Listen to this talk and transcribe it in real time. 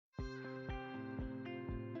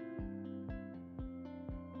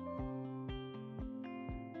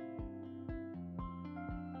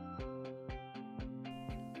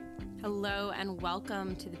Hello and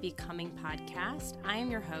welcome to the Becoming Podcast. I am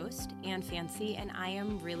your host, Ann Fancy, and I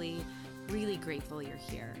am really grateful you're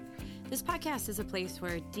here. This podcast is a place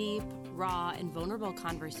where deep, raw, and vulnerable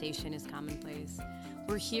conversation is commonplace.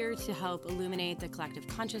 We're here to help illuminate the collective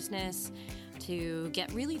consciousness, to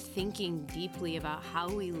get really thinking deeply about how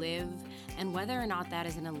we live and whether or not that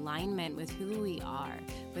is in alignment with who we are,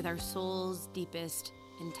 with our soul's deepest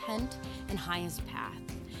intent and highest path.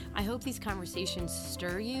 I hope these conversations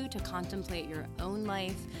stir you to contemplate your own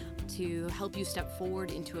life, to help you step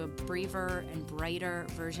forward into a braver and brighter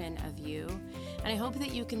version of you. And I hope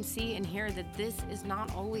that you can see and hear that this is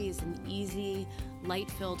not always an easy,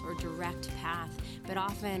 light-filled, or direct path, but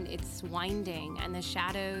often it's winding, and the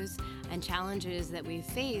shadows and challenges that we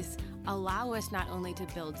face allow us not only to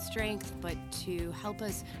build strength, but to help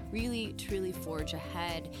us really, truly forge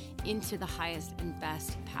ahead into the highest and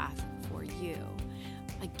best path for you.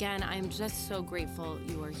 Again, I'm just so grateful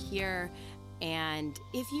you are here. And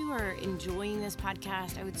if you are enjoying this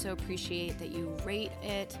podcast, I would so appreciate that you rate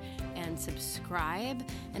it and subscribe.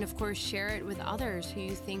 And of course, share it with others who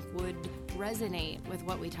you think would resonate with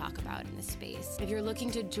what we talk about in this space. If you're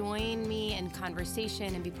looking to join me in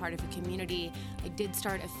conversation and be part of a community, I did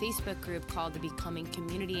start a Facebook group called the Becoming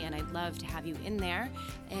Community, and I'd love to have you in there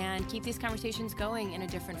and keep these conversations going in a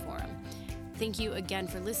different forum. Thank you again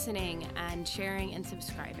for listening and sharing and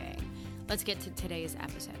subscribing. Let's get to today's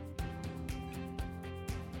episode.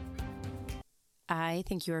 I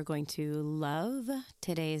think you are going to love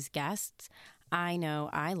today's guest. I know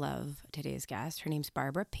I love today's guest. Her name's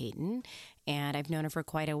Barbara Payton, and I've known her for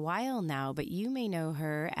quite a while now, but you may know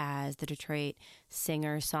her as the Detroit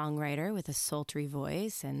singer-songwriter with a sultry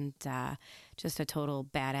voice and just a total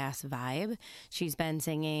badass vibe. She's been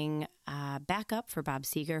singing backup for Bob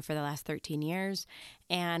Seger for the last 13 years,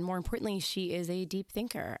 and more importantly, she is a deep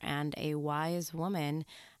thinker and a wise woman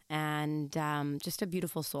and just a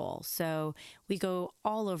beautiful soul. So we go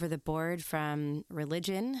all over the board, from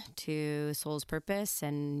religion to soul's purpose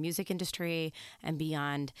and music industry and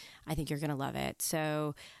beyond. I think you're going to love it.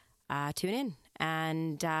 So tune in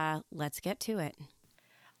and let's get to it.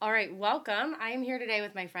 All right, welcome. I am here today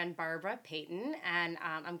with my friend Barbara Payton, and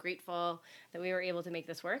I'm grateful that we were able to make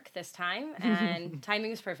this work this time, and timing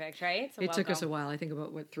is perfect, right? So it took us a while. I think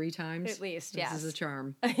about, 3 times? At least, yes. This is a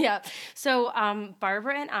charm. Yeah. So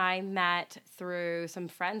Barbara and I met through some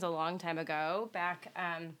friends a long time ago, back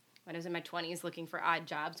when I was in my 20s looking for odd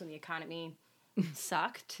jobs when the economy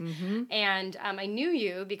sucked. Mm-hmm. And I knew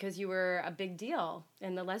you because you were a big deal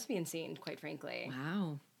in the lesbian scene, quite frankly.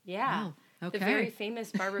 Wow. Yeah. Wow. Okay. The very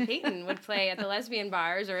famous Barbara Payton would play at the lesbian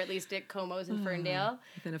bars, or at least at Como's in Ferndale.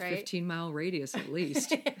 Within a 15-mile radius, at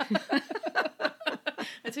least.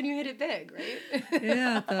 That's when you hit it big, right?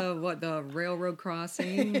 Yeah, the railroad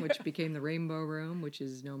crossing, which became the Rainbow Room, which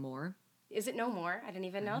is no more. Is it no more? I didn't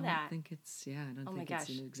even know that. I don't think it's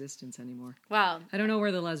in existence anymore. Well, I don't know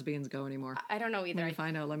where the lesbians go anymore. I don't know either. When you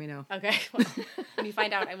find out, let me know. Okay. Well, when you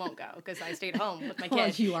find out, I won't go because I stayed home with my kid. Well,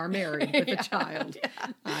 you are married with a child. Yeah.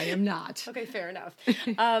 I am not. Okay, fair enough.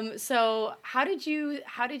 So how did you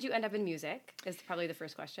end up in music is probably the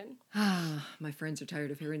first question. My friends are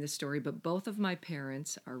tired of hearing this story, but both of my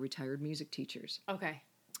parents are retired music teachers. Okay.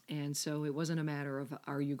 And so it wasn't a matter of,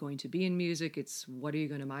 are you going to be in music? It's, what are you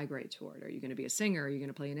going to migrate toward? Are you going to be a singer? Are you going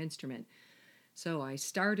to play an instrument? So I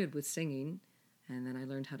started with singing, and then I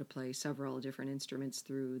learned how to play several different instruments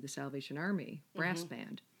through the Salvation Army brass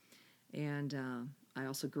band. And I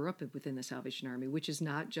also grew up within the Salvation Army, which is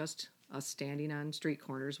not just us standing on street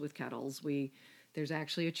corners with kettles. There's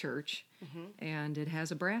actually a church, and it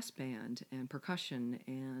has a brass band and percussion,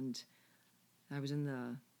 and I was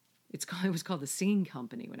in it was called the Singing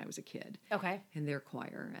Company when I was a kid. Okay. In their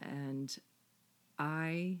choir. And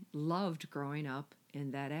I loved growing up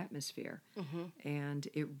in that atmosphere. Mm-hmm. And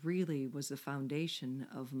it really was the foundation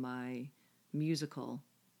of my musical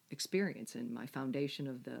experience and my foundation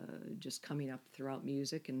of the just coming up throughout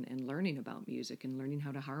music and learning about music and learning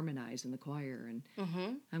how to harmonize in the choir.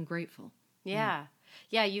 And I'm grateful. Yeah.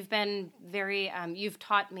 Yeah, you've been you've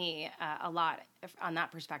taught me a lot on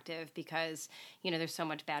that perspective because, there's so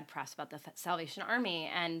much bad press about the Salvation Army,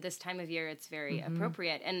 and this time of year it's very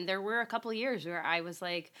appropriate. And there were a couple years where I was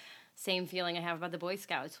like, same feeling I have about the Boy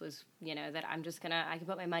Scouts was, that I can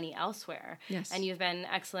put my money elsewhere. Yes. And you've been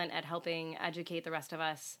excellent at helping educate the rest of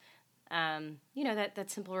us. That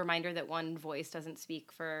simple reminder that one voice doesn't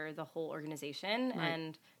speak for the whole organization, right.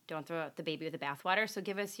 And don't throw out the baby with the bathwater. So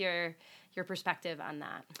give us your perspective on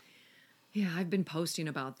that. Yeah, I've been posting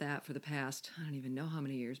about that for the past, I don't even know how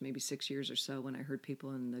many years, maybe 6 years or so, when I heard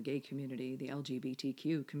people in the gay community, the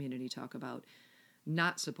LGBTQ community, talk about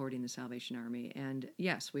not supporting the Salvation Army. And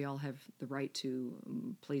yes, we all have the right to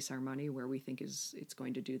place our money where we think it's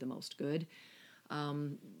going to do the most good.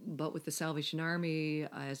 But with the Salvation Army,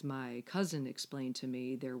 as my cousin explained to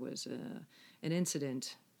me, there was an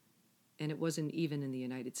incident, and it wasn't even in the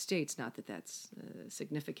United States, not that that's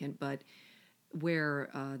significant, but where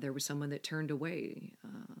there was someone that turned away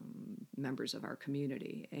members of our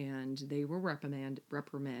community, and they were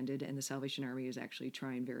reprimanded, and the Salvation Army is actually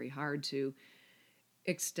trying very hard to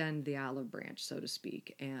extend the olive branch, so to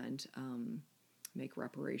speak, and make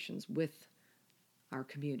reparations with our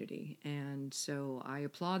community. And so I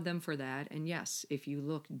applaud them for that. And yes, if you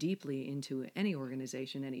look deeply into any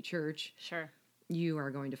organization, any church, Sure. you are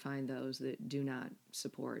going to find those that do not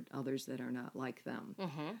support others that are not like them.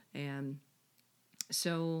 And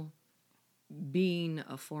so being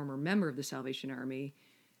a former member of the Salvation Army,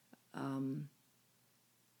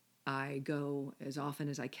 I go as often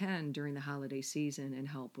as I can during the holiday season and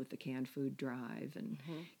help with the canned food drive and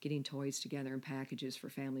getting toys together and packages for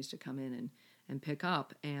families to come in and pick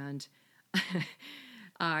up. And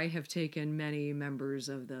I have taken many members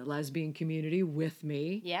of the lesbian community with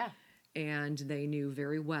me. Yeah. And they knew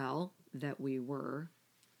very well that we were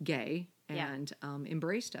gay and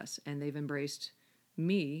embraced us. And they've embraced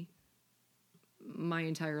me my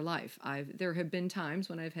entire life. There have been times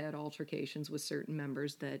when I've had altercations with certain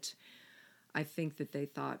members that I think that they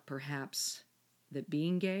thought perhaps that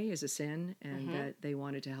being gay is a sin and that they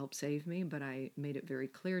wanted to help save me, but I made it very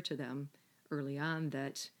clear to them early on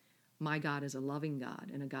that my God is a loving God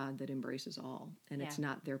and a God that embraces all, and it's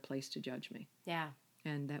not their place to judge me. Yeah.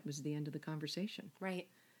 And that was the end of the conversation. Right.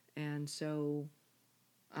 And so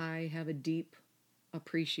I have a deep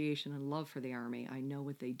appreciation and love for the Army. I know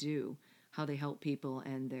what they do, how they help people,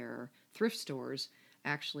 and their thrift stores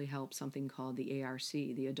actually help something called the ARC,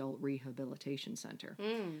 the Adult Rehabilitation Center.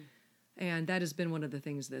 And that has been one of the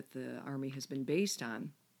things that the Army has been based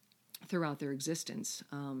on throughout their existence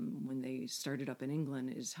when they started up in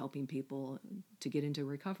England, is helping people to get into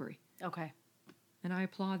recovery. Okay. And I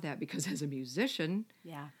applaud that because as a musician,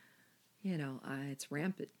 Yeah. you know, it's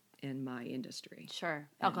rampant in my industry. Sure.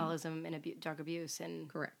 Alcoholism and drug abuse and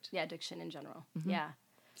Correct. Yeah, addiction in general. Yeah.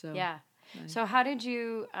 So Yeah. So how did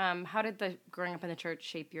the growing up in the church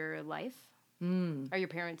shape your life? Are your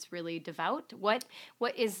parents really devout?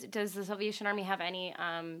 Does the Salvation Army have any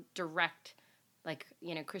direct, like,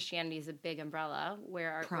 you know, Christianity is a big umbrella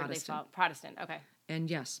where they fall? Protestant. Okay. And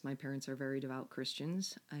yes, my parents are very devout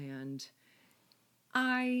Christians, and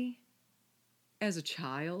I, as a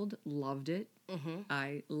child, loved it.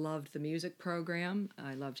 I loved the music program.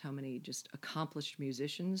 I loved how many just accomplished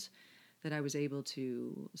musicians that I was able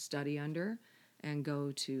to study under and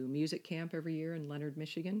go to music camp every year in Leonard,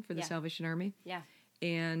 Michigan for the Salvation Army. Yeah.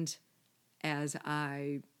 And as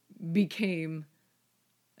I became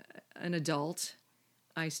an adult,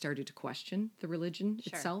 I started to question the religion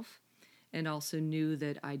itself, and also knew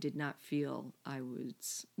that I did not feel I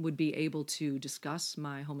would be able to discuss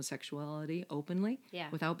my homosexuality openly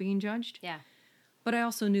without being judged. Yeah. But I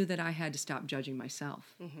also knew that I had to stop judging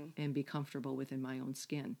myself and be comfortable within my own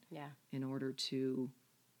skin in order to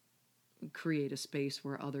create a space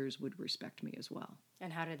where others would respect me as well.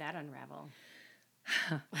 And how did that unravel?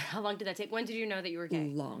 How long did that take? When did you know that you were gay?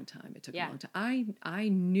 A long time. It took a long time. I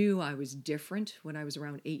knew I was different when I was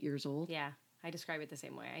around 8 years old. Yeah, I describe it the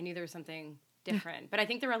same way. I knew there was something different. But I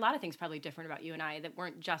think there were a lot of things probably different about you and I that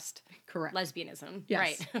weren't just lesbianism. Yes.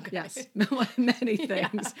 Right. Okay. Yes. Many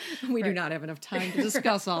things. We do not have enough time to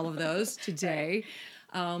discuss all of those today.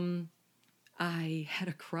 I had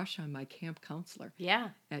a crush on my camp counselor. Yeah.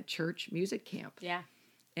 At church music camp. Yeah.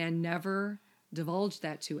 And never divulged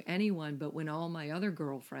that to anyone, but when all my other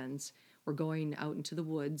girlfriends were going out into the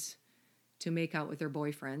woods to make out with their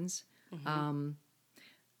boyfriends, I'm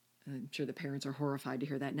sure the parents are horrified to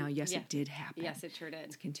hear that now. Yes, it did happen. Yes, it sure did.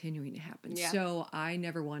 It's continuing to happen. Yeah. So I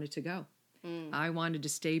never wanted to go. I wanted to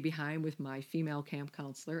stay behind with my female camp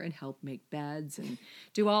counselor and help make beds and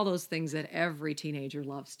do all those things that every teenager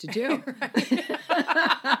loves to do.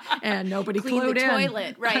 And nobody clued in. Clean the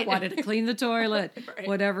toilet, right? I wanted to clean the toilet,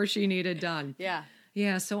 whatever she needed done. Yeah.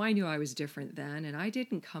 Yeah, so I knew I was different then, and I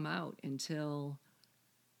didn't come out until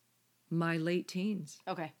my late teens.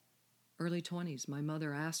 Okay. Early 20s. My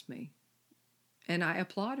mother asked me, and I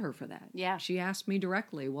applaud her for that. Yeah. She asked me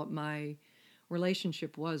directly what my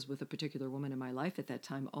relationship was with a particular woman in my life at that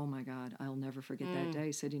time. Oh my God, I'll never forget that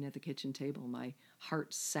day sitting at the kitchen table. My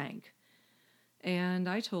heart sank. And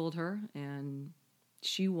I told her, and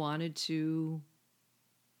she wanted to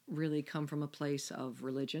really come from a place of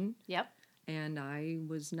religion. Yep. And I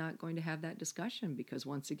was not going to have that discussion because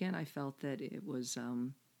once again, I felt that it was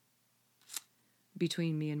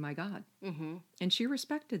between me and my God. Mm-hmm. And she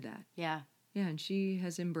respected that. Yeah. Yeah, and she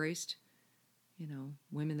has embraced,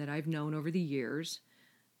 women that I've known over the years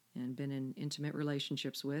and been in intimate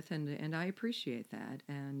relationships with, and I appreciate that.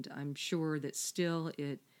 And I'm sure that still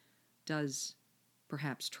it does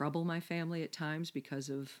perhaps trouble my family at times because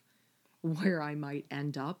of where I might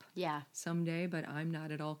end up someday, but I'm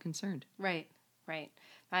not at all concerned. Right.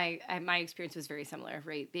 My experience was very similar,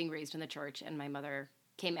 right? Being raised in the church, and my mother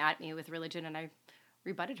came at me with religion, and I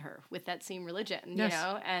rebutted her with that same religion, Yes.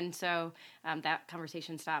 And so that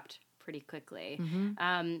conversation stopped pretty quickly.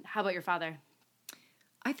 Mm-hmm. How about your father?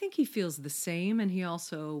 I think he feels the same, and he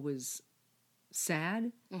also was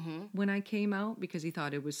sad when I came out because he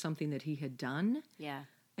thought it was something that he had done. Yeah.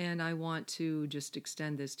 And I want to just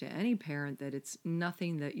extend this to any parent that it's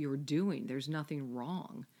nothing that you're doing. There's nothing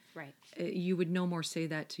wrong. Right. You would no more say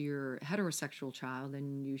that to your heterosexual child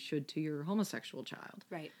than you should to your homosexual child.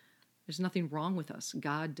 Right. There's nothing wrong with us.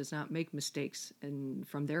 God does not make mistakes, and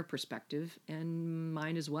from their perspective, and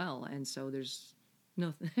mine as well. And so there's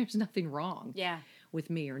nothing wrong with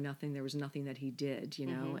me, or nothing. There was nothing that he did,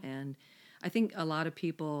 And I think a lot of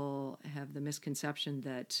people have the misconception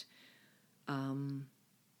that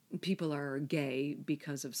people are gay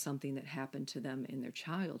because of something that happened to them in their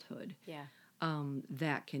childhood. Yeah.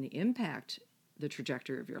 That can impact the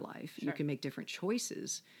trajectory of your life. Sure. You can make different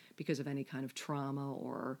choices because of any kind of trauma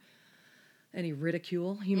or any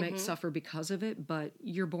ridicule you might suffer because of it, but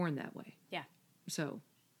you're born that way. Yeah. So,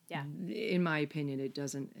 yeah, in my opinion, it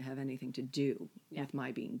doesn't have anything to do with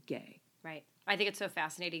my being gay. Right. I think it's so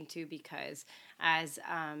fascinating, too, because as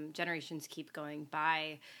generations keep going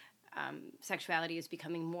by, sexuality is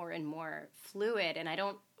becoming more and more fluid. And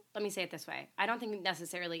let me say it this way. I don't think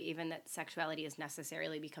necessarily even that sexuality is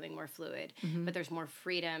necessarily becoming more fluid, but there's more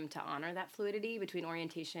freedom to honor that fluidity between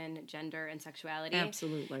orientation, gender, and sexuality.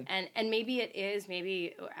 Absolutely. And maybe it is,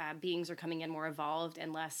 beings are coming in more evolved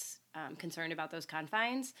and less concerned about those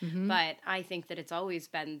confines. But I think that it's always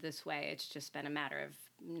been this way. It's just been a matter of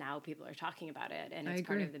now people are talking about it, and it's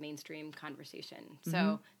part of the mainstream conversation.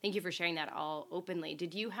 So thank you for sharing that all openly.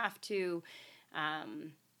 Did you have to...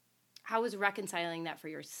 how was reconciling that for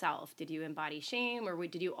yourself? Did you embody shame, or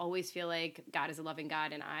did you always feel like God is a loving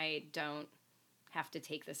God and I don't have to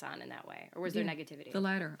take this on in that way? Or was there negativity? The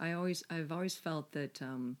latter. I've always felt that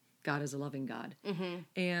God is a loving God.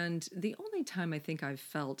 And the only time I think I've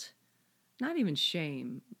felt not even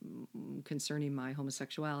shame concerning my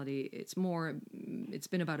homosexuality, it's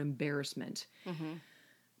been about embarrassment.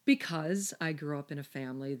 Because I grew up in a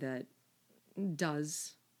family that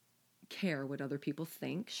does care what other people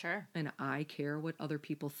think. Sure. And I care what other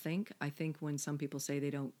people think. I think when some people say they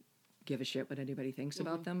don't give a shit what anybody thinks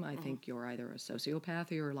about them, I think you're either a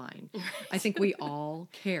sociopath or you're lying. Right. I think we all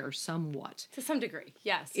care somewhat. To some degree,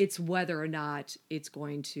 yes. It's whether or not it's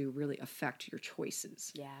going to really affect your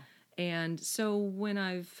choices. Yeah. And so when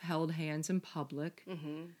I've held hands in public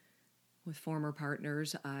with former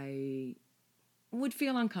partners, I would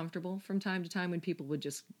feel uncomfortable from time to time when people would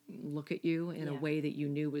just look at you in a way that you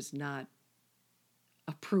knew was not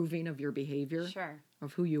approving of your behavior,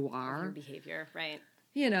 of who you are. Of your behavior, right.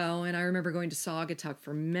 And I remember going to Saugatuck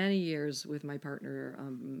for many years with my partner,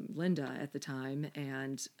 Linda, at the time,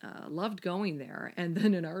 and loved going there. And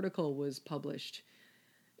then an article was published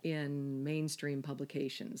in mainstream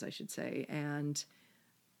publications, I should say, and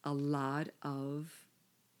a lot of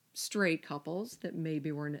straight couples that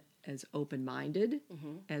maybe weren't as open-minded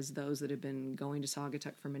as those that had been going to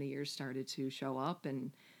Saugatuck for many years started to show up,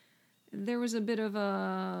 and there was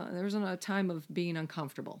a time of being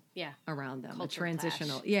uncomfortable around them. Culture a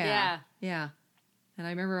transitional clash. Yeah. And I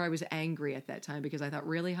remember I was angry at that time because I thought,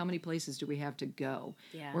 really, how many places do we have to go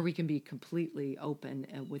where we can be completely open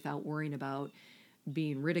without worrying about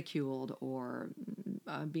being ridiculed or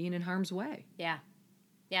being in harm's way? Yeah.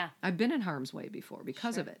 I've been in harm's way before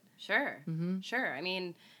because of it. Sure. I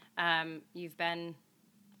mean, you've been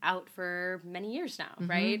out for many years now,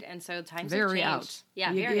 right? And so times have changed. Out.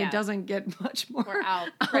 Yeah, it doesn't get much more out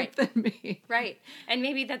than me. Right. And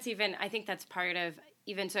maybe that's I think that's part of,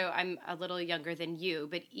 even so I'm a little younger than you,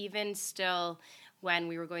 but even still when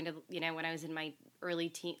we were going to, when I was in my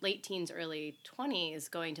late teens, early 20s,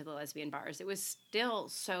 going to the lesbian bars, it was still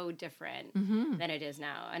so different than it is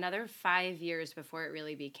now. Another 5 years before it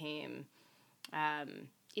really became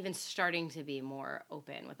even starting to be more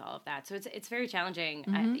open with all of that. So it's very challenging.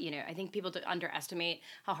 I think people underestimate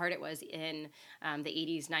how hard it was in the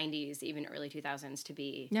 80s, 90s, even early 2000s to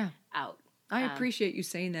be out. I appreciate you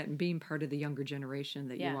saying that and being part of the younger generation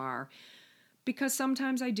that you are. Because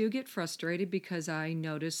sometimes I do get frustrated because I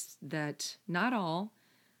notice that not all,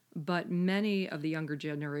 But many of the younger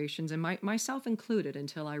generations, and myself included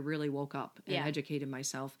until I really woke up and educated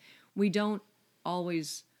myself, we don't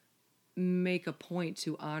always make a point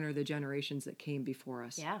to honor the generations that came before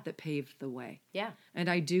us, that paved the way. Yeah. And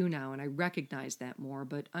I do now, and I recognize that more,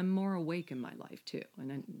 but I'm more awake in my life too.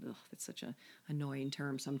 And it's such an annoying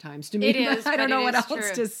term sometimes to me. It is. I don't know what else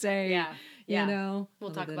true. to say. Yeah. You know?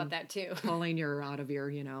 We'll talk about that too. Pulling your out of your,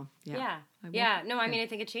 Yeah. No, I mean, I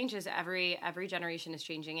think it changes. Every generation is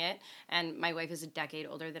changing it. And my wife is a decade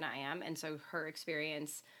older than I am. And so her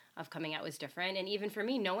experience of coming out was different. And even for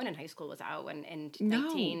me, no one in high school was out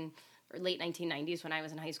late 1990s when I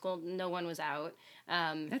was in high school. No one was out.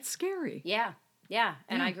 That's scary. Yeah.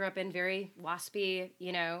 And I grew up in very waspy,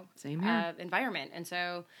 Same here. Environment. And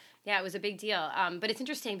so, it was a big deal. But it's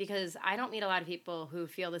interesting because I don't meet a lot of people who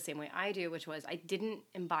feel the same way I do, which was I didn't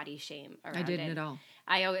embody shame around it. I didn't at all.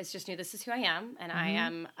 I always just knew this is who I am, and I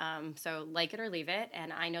am, so like it or leave it,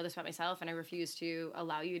 and I know this about myself, and I refuse to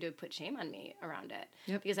allow you to put shame on me around it.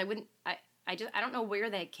 Yep. Because I don't know where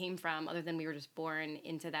that came from other than we were just born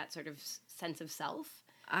into that sort of sense of self.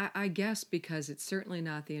 I guess because it's certainly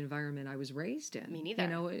not the environment I was raised in. Me neither.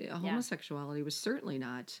 Homosexuality was certainly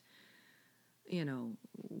not,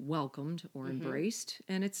 welcomed or embraced.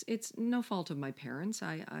 And it's no fault of my parents.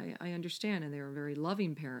 I understand, and they were very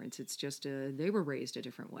loving parents. It's just they were raised a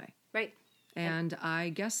different way. Right. And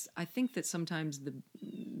I think that sometimes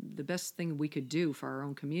the best thing we could do for our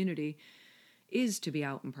own community is to be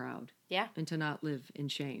out and proud. Yeah. And to not live in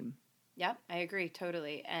shame. Yep, I agree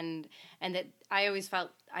totally. And that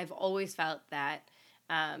I've always felt that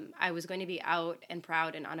I was going to be out and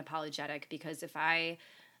proud and unapologetic, because if I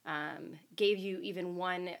gave you even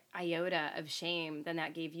one iota of shame, then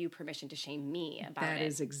that gave you permission to shame me about it. That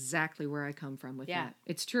is exactly where I come from with that.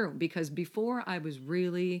 It's true, because before I was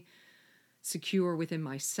really secure within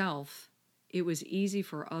myself, it was easy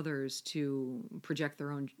for others to project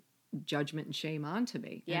their own judgment and shame onto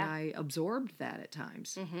me. Yeah. And I absorbed that at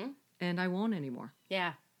times. Mm-hmm. And I won't anymore.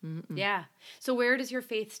 Yeah. Mm-mm. Yeah. So where does your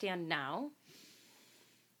faith stand now?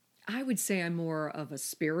 I would say I'm more of a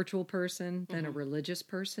spiritual person than a religious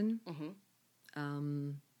person. Mm-hmm.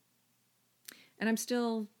 And I'm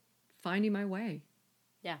still finding my way.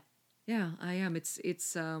 Yeah. Yeah, I am. It's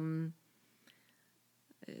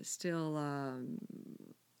still a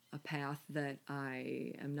path that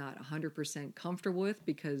I am not 100% comfortable with,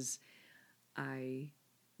 because I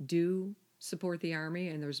do support the Army,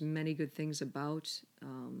 and there's many good things about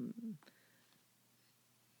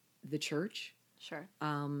the church. Sure.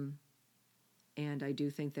 And I do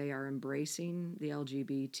think they are embracing the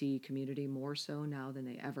LGBT community more so now than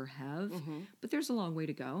they ever have. Mm-hmm. But there's a long way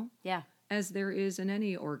to go. Yeah. As there is in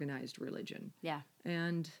any organized religion. Yeah.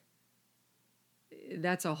 And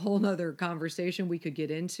that's a whole nother conversation we could get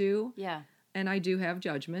into. Yeah. And I do have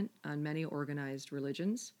judgment on many organized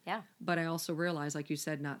religions. Yeah. But I also realize, like you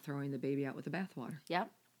said, not throwing the baby out with the bathwater. Yep.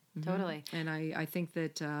 Mm-hmm. Totally. And I think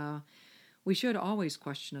that we should always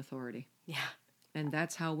question authority. Yeah. And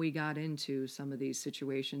that's how we got into some of these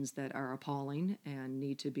situations that are appalling and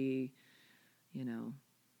need to be,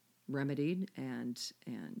 remedied. And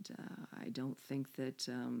I don't think that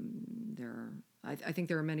I think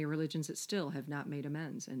there are many religions that still have not made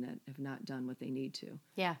amends and that have not done what they need to.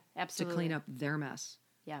 Yeah, absolutely. To clean up their mess.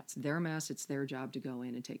 Yeah. It's their mess. It's their job to go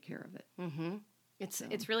in and take care of it. Mm-hmm.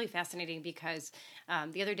 It's really fascinating because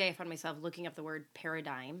the other day I found myself looking up the word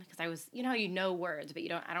paradigm, because I was, you know words, but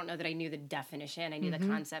I don't know that I knew the definition. I knew the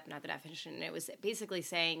concept, not the definition. And it was basically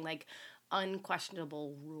saying like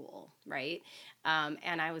unquestionable rule, right?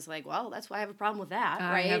 And I was like, well, that's why I have a problem with that,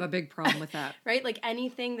 right? I have a big problem with that. Right? Like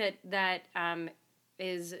anything that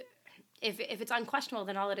is... If it's unquestionable,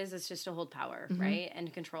 then all it is just to hold power, right,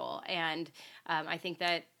 and control. And I think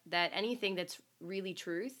that anything that's really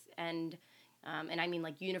truth, and I mean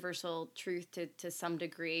like universal truth to some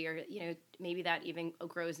degree, or maybe that even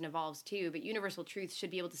grows and evolves too. But universal truth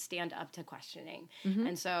should be able to stand up to questioning. Mm-hmm.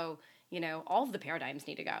 And so all of the paradigms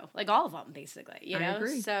need to go, like all of them, basically. I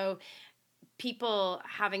agree. So people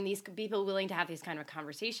willing to have these kind of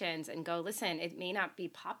conversations and go, listen, it may not be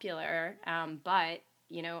popular, but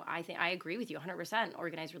I think I agree with you 100%.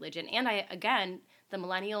 Organized religion, and the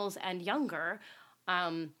millennials and younger,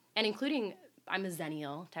 and including I'm a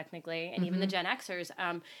Zennial technically, and even the Gen Xers.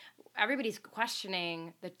 Everybody's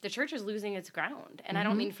questioning the church is losing its ground, and I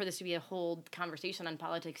don't mean for this to be a whole conversation on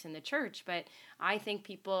politics in the church, but I think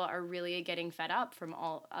people are really getting fed up from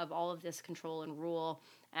all of this control and rule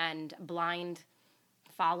and blind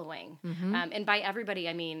following. And by everybody,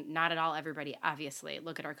 I mean, not at all everybody, obviously.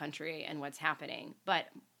 Look at our country and what's happening. But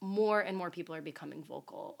more and more people are becoming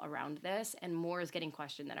vocal around this, and more is getting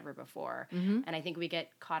questioned than ever before. And I think we get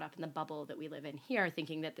caught up in the bubble that we live in here,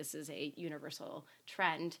 thinking that this is a universal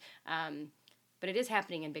trend. But it is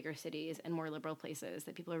happening in bigger cities and more liberal places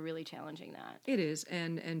that people are really challenging that. It is,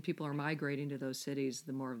 and people are migrating to those cities,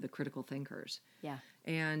 the more of the critical thinkers. Yeah.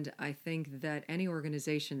 And I think that any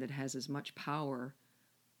organization that has as much power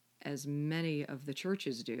as many of the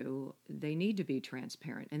churches do, they need to be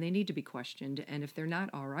transparent and they need to be questioned. And if they're not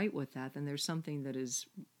all right with that, then there's something that is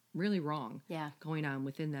really wrong going on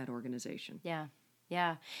within that organization. Yeah.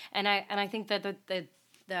 Yeah. And I think that the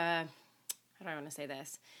how do I want to say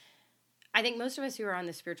this? I think most of us who are on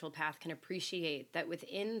the spiritual path can appreciate that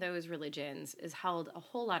within those religions is held a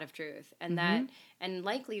whole lot of truth, and that, and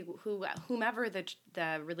likely whomever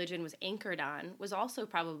the religion was anchored on was also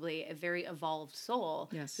probably a very evolved soul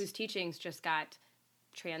whose teachings just got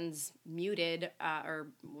transmuted, or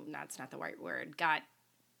that's not the right word, got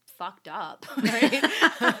fucked up, right?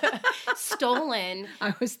 Stolen,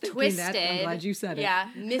 I was thinking twisted, that. I'm glad you said it. Yeah,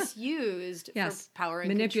 misused for power and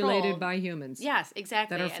manipulated control. by humans. Yes,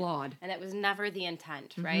 exactly. That are flawed. And that was never the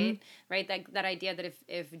intent, right? Right? That idea that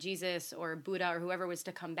if Jesus or Buddha or whoever was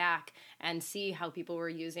to come back and see how people were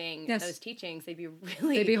using those teachings, they'd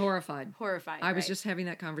be horrified. I was just having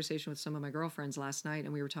that conversation with some of my girlfriends last night,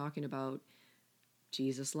 and we were talking about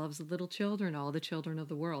Jesus loves the little children, all the children of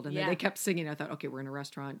the world. And then they kept singing. I thought, okay, we're in a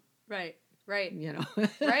restaurant. Right. You know.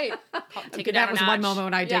 Right. That was one moment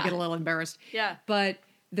when I did get a little embarrassed. Yeah. But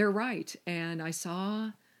they're right. And I saw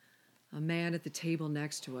a man at the table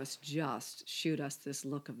next to us just shoot us this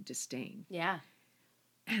look of disdain. Yeah.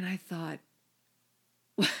 And I thought,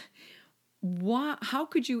 how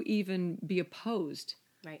could you even be opposed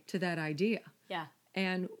to that idea? Yeah.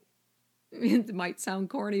 And it might sound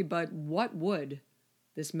corny, but what would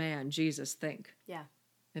this man, Jesus, think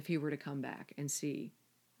if he were to come back and see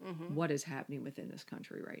what is happening within this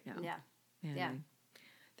country right now? Yeah. And I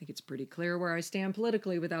think it's pretty clear where I stand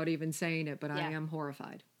politically without even saying it, but I am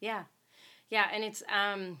horrified. Yeah. Yeah, and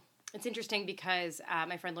it's interesting because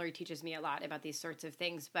my friend Lori teaches me a lot about these sorts of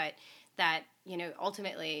things, but that,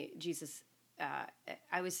 ultimately Jesus,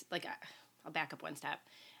 I was like, I'll back up one step.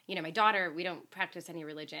 My daughter, we don't practice any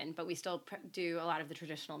religion, but we still do a lot of the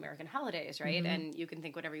traditional American holidays, right? And you can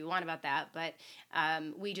think whatever you want about that, but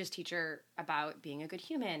we just teach her about being a good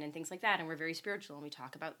human and things like that, and we're very spiritual, and we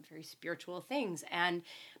talk about very spiritual things.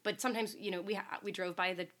 But sometimes, we drove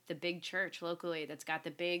by the big church locally that's got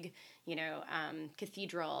the big,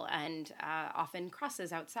 cathedral and often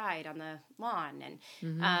crosses outside on the lawn,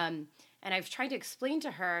 and I've tried to explain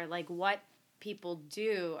to her like what people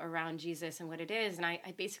do around Jesus and what it is. And I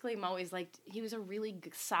basically am always like, he was a really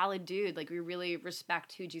solid dude. Like, we really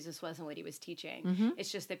respect who Jesus was and what he was teaching.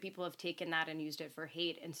 It's just that people have taken that and used it for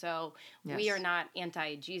hate. And so we are not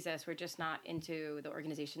anti-Jesus. We're just not into the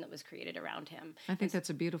organization that was created around him. I think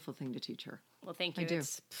that's a beautiful thing to teach her. Well, thank you. I do.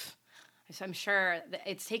 So I'm sure that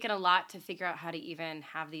it's taken a lot to figure out how to even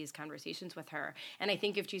have these conversations with her. And I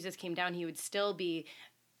think if Jesus came down, he would still be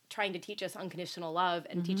trying to teach us unconditional love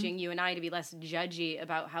and teaching you and I to be less judgy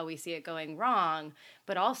about how we see it going wrong,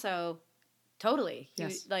 but also totally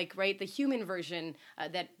the human version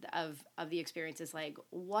of the experience is like,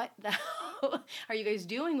 what the hell are you guys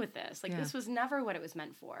doing with this? Like, this was never what it was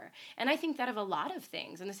meant for. And I think that of a lot of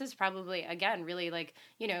things, and this is probably, again, really like,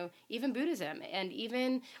 even Buddhism, and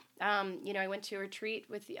even, I went to a retreat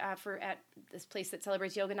at this place that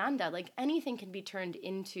celebrates Yogananda. Like, anything can be turned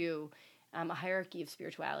into a hierarchy of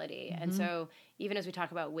spirituality. And so even as we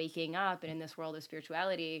talk about waking up and in this world of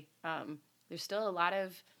spirituality, there's still a lot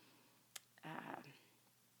of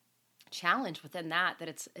challenge within that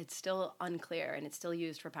it's still unclear, and it's still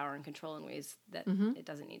used for power and control in ways that it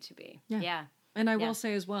doesn't need to be. Yeah. And I will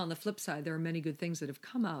say as well, on the flip side, there are many good things that have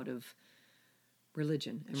come out of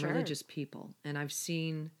religion and religious people. And I've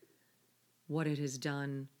seen what it has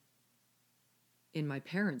done in my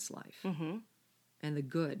parents' life. And the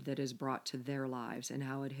good that is brought to their lives, and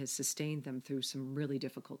how it has sustained them through some really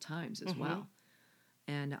difficult times as well.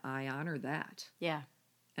 And I honor that. Yeah.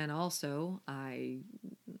 And also, I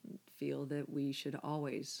feel that we should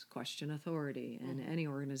always question authority and any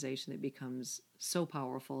organization that becomes so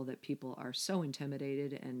powerful that people are so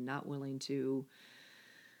intimidated and not willing to,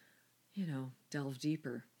 delve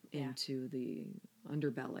deeper into the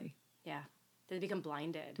underbelly. Yeah. They become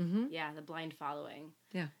blinded. Mm-hmm. Yeah, the blind following.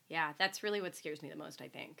 Yeah. Yeah, that's really what scares me the most, I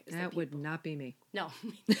think. Is That would not be me. No,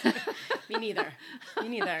 me neither. Me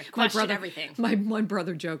neither. Question everything. My one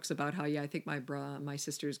brother jokes about how, I think my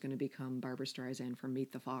sister is going to become Barbara Streisand from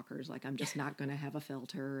Meet the Fockers. Like, I'm just not going to have a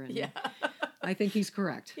filter. And I think he's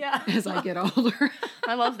correct. Yeah. As I get older.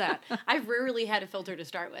 I love that. I've rarely had a filter to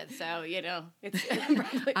start with, so, it's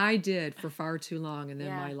probably... I did for far too long, and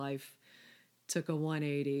then my life took a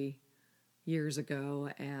 180 years ago,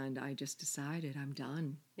 and I just decided I'm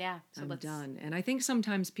done. Yeah. So I'm done. And I think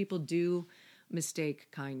sometimes people do mistake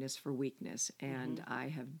kindness for weakness, and I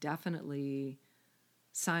have definitely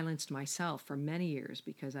silenced myself for many years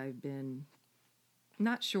because I've been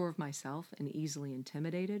not sure of myself and easily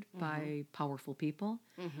intimidated by powerful people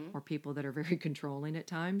or people that are very controlling at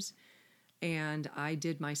times. And I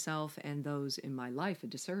did myself and those in my life a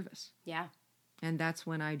disservice. Yeah. And that's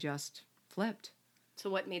when I just flipped. So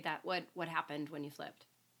what made that, what happened when you flipped?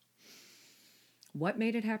 What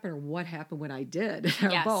made it happen or what happened when I did? Or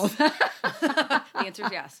yes. both. The answer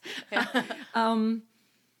is yes.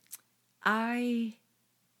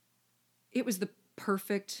 It was the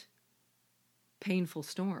perfect painful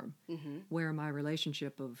storm where my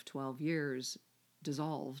relationship of 12 years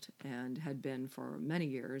dissolved and had been for many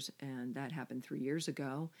years. And that happened 3 years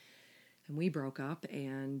ago. And we broke up,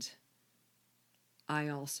 and I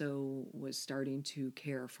also was starting to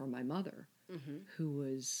care for my mother, who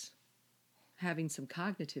was having some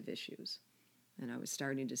cognitive issues. And I was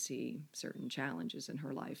starting to see certain challenges in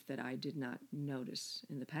her life that I did not notice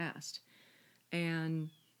in the past. And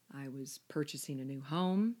I was purchasing a new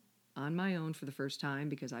home on my own for the first time,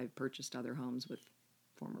 because I've purchased other homes with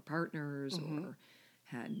former partners or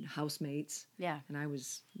had housemates. Yeah. And I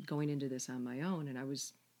was going into this on my own, and I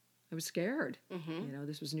was scared.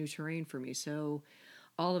 This was new terrain for me. So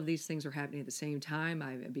all of these things were happening at the same time.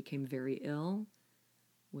 I became very ill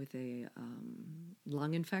with a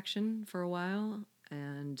lung infection for a while.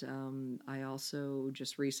 And I also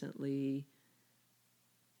just recently,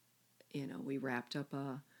 we wrapped up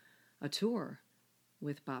a tour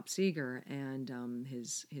with Bob Seger, and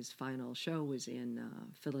his final show was in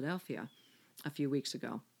Philadelphia a few weeks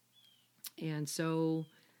ago. And so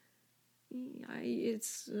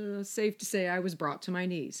it's safe to say I was brought to my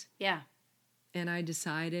knees. Yeah. And I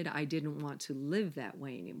decided I didn't want to live that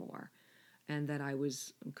way anymore, and that I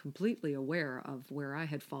was completely aware of where I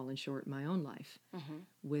had fallen short in my own life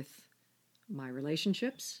with my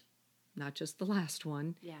relationships, not just the last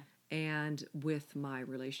one, and with my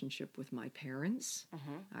relationship with my parents.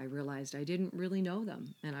 I realized I didn't really know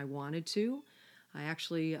them, and I wanted to. I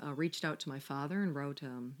actually reached out to my father and wrote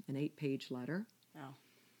an 8-page letter. Oh.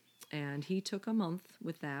 And he took a month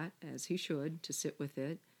with that, as he should, to sit with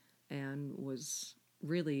it, and was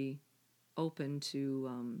really open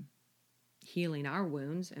to healing our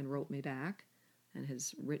wounds, and wrote me back and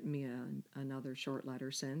has written me another short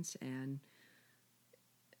letter since. And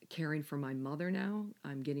caring for my mother now,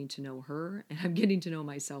 I'm getting to know her, and I'm getting to know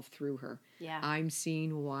myself through her. Yeah. I'm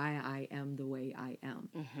seeing why I am the way I am.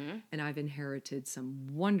 And I've inherited some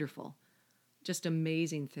wonderful, just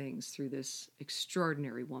amazing things through this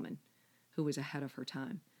extraordinary woman who was ahead of her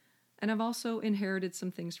time. And I've also inherited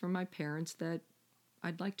some things from my parents that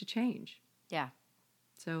I'd like to change. Yeah.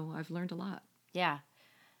 So I've learned a lot. Yeah.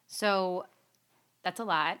 So that's a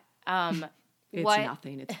lot. It's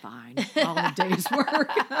nothing. It's fine. All a day's work.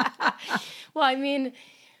 Well, I mean,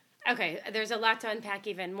 okay, there's a lot to unpack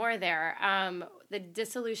even more there. The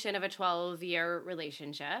dissolution of a 12-year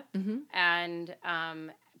relationship, and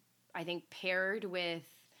I think paired with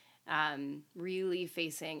really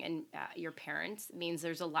facing and your parents means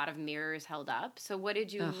there's a lot of mirrors held up. So what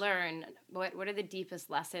did you learn? What are the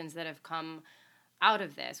deepest lessons that have come out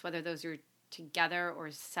of this, whether those are together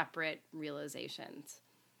or separate realizations?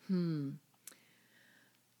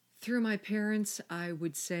 Through my parents, I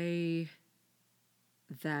would say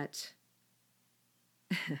that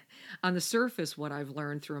on the surface, what I've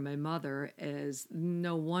learned through my mother is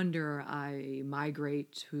no wonder I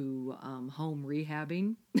migrate to home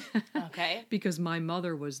rehabbing. Okay. Because my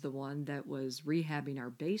mother was the one that was rehabbing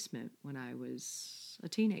our basement when I was a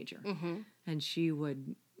teenager. And she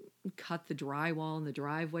would cut the drywall in the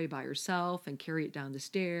driveway by herself and carry it down the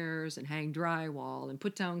stairs and hang drywall and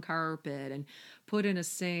put down carpet and put in a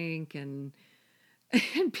sink, and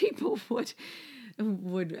people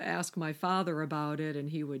would ask my father about it,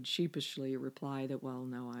 and he would sheepishly reply that, well,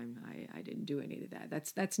 no, I didn't do any of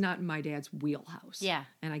that. That's not in my dad's wheelhouse. Yeah.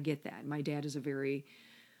 And I get that. My dad is a very,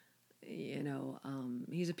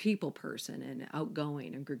 he's a people person and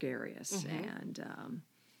outgoing and gregarious. And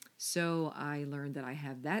so I learned that I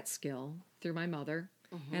have that skill through my mother,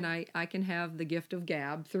 And I can have the gift of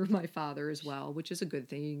gab through my father as well, which is a good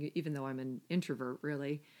thing, even though I'm an introvert,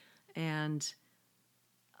 really. And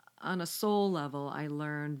on a soul level, I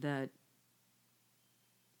learned that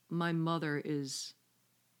my mother is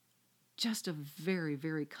just a very,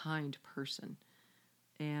 very kind person,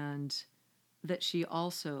 and that she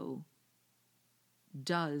also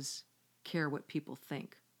does care what people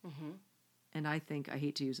think. And I think, I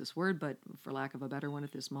hate to use this word, but for lack of a better one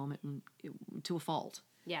at this moment, to a fault.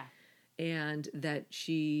 Yeah. And that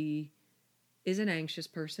she is an anxious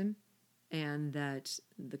person, and that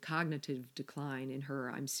the cognitive decline in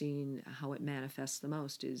her, I'm seeing how it manifests the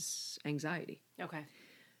most, is anxiety. Okay.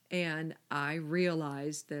 And I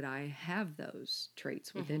realized that I have those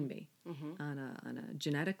traits within me on a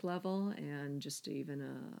genetic level and just even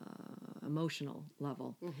a emotional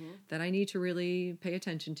level that I need to really pay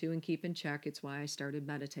attention to and keep in check. It's why I started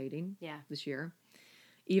meditating this year,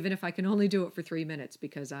 even if I can only do it for 3 minutes,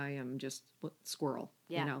 because I am just squirrel.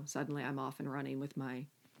 Yeah. Suddenly I'm off and running with my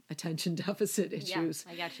attention deficit issues.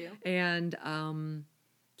 Yeah, I got you. And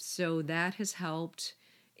so that has helped.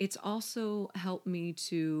 It's also helped me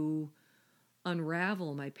to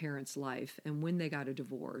unravel my parents' life and when they got a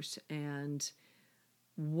divorce and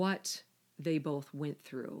what they both went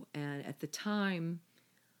through. And at the time,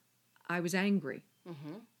 I was angry.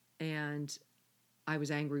 And I was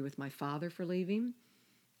angry with my father for leaving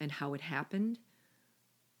and how it happened.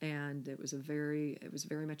 And it was very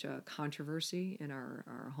much a controversy in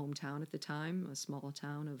our hometown at the time, a small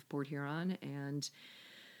town of Port Huron.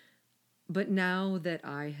 But now that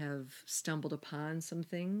I have stumbled upon some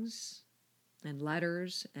things and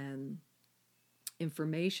letters and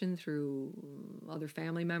information through other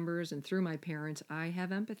family members and through my parents, I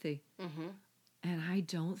have empathy. And I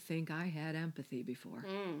don't think I had empathy before.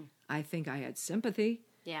 I think I had sympathy.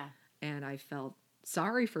 Yeah. And I felt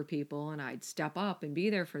sorry for people, and I'd step up and be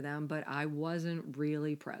there for them, but I wasn't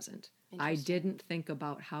really present. I didn't think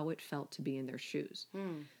about how it felt to be in their shoes.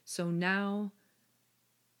 So now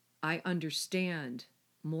I understand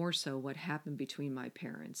more so what happened between my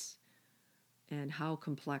parents and how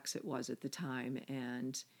complex it was at the time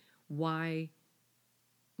and why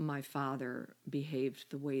my father behaved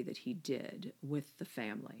the way that he did with the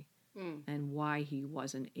family and why he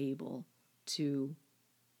wasn't able to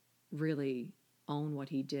really own what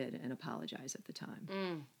he did and apologize at the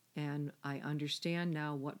time. And I understand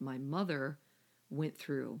now what my mother went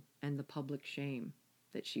through and the public shame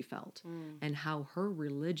that she felt and how her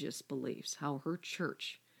religious beliefs, how her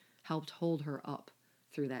church helped hold her up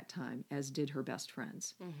through that time, as did her best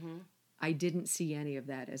friends. I didn't see any of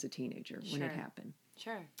that as a teenager when it happened.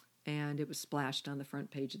 Sure. And it was splashed on the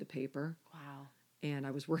front page of the paper. Wow. And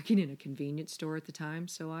I was working in a convenience store at the time,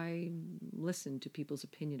 so I listened to people's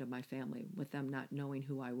opinion of my family with them not knowing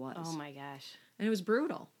who I was. Oh my gosh. And it was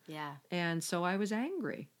brutal. Yeah. And so I was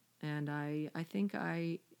angry. And I think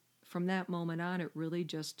from that moment on, it really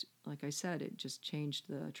just, like I said, it just changed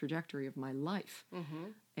the trajectory of my life.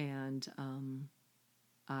 And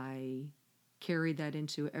I carried that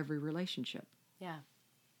into every relationship. Yeah.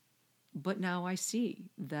 But now I see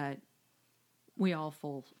that we all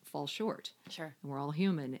fall short. Sure. And we're all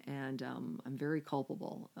human, and I'm very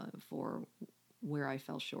culpable for where I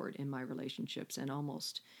fell short in my relationships, and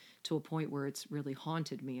almost to a point where it's really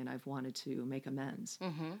haunted me, and I've wanted to make amends,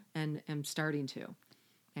 and am starting to,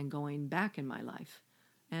 and going back in my life.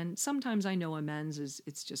 And sometimes I know amends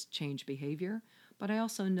it's just change behavior, but I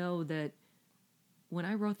also know that when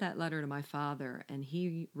I wrote that letter to my father, and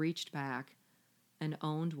he reached back and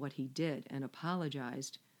owned what he did and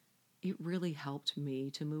apologized, it really helped me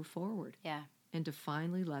to move forward. Yeah. And to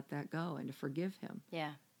finally let that go and to forgive him.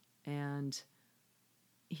 Yeah. And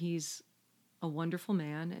he's a wonderful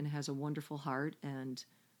man and has a wonderful heart and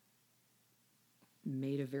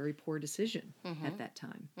made a very poor decision at that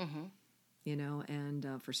time.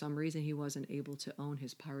 And for some reason he wasn't able to own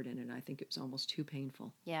his part in it. I think it was almost too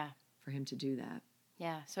painful for him to do that.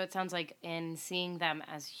 Yeah. So it sounds like in seeing them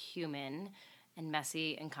as human and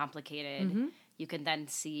messy and complicated, you can then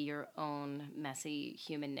see your own messy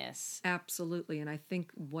humanness. Absolutely. And I think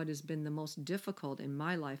what has been the most difficult in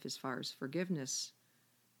my life as far as forgiveness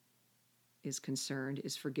is concerned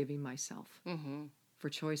is forgiving myself for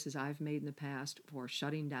choices I've made in the past, for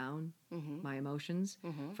shutting down my emotions,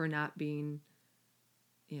 for not being,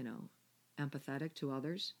 empathetic to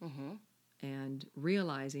others, and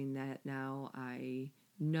realizing that now I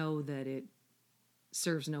know that it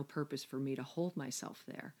serves no purpose for me to hold myself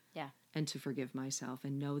there. Yeah. And to forgive myself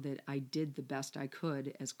and know that I did the best I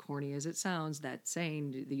could, as corny as it sounds, that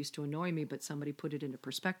saying that used to annoy me, but somebody put it into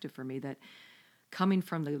perspective for me, that coming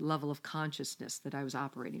from the level of consciousness that I was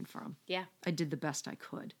operating from. Yeah. I did the best I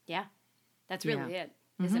could. Yeah. That's really it,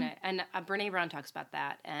 isn't it? And Brene Brown talks about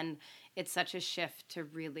that. And it's such a shift to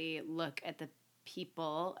really look at the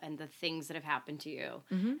people and the things that have happened to you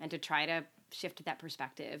and to try to shift that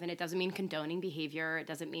perspective. And it doesn't mean condoning behavior. It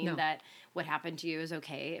doesn't mean that what happened to you is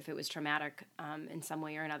okay if it was traumatic in some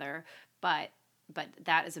way or another. But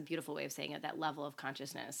that is a beautiful way of saying it, that level of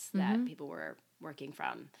consciousness that people were working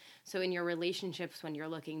from. So in your relationships, when you're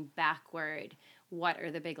looking backward, what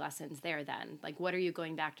are the big lessons there then? Like, what are you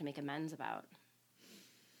going back to make amends about?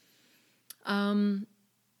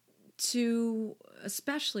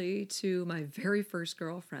 Especially to my very first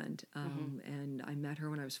girlfriend. And I met her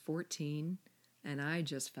when I was 14, and I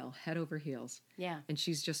just fell head over heels. Yeah. And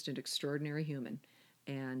she's just an extraordinary human.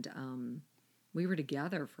 And we were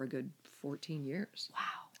together for a good 14 years.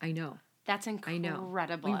 Wow. I know. That's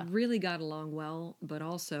incredible. I know. We really got along well, but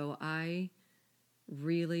also I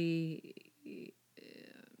really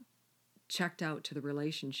checked out to the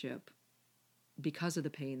relationship because of the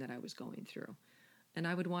pain that I was going through. And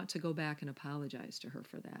I would want to go back and apologize to her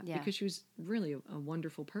for that because she was really a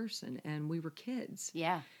wonderful person, and we were kids.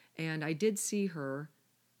 Yeah. And I did see her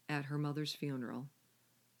at her mother's funeral,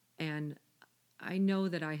 and I know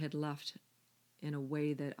that I had left in a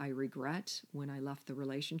way that I regret when I left the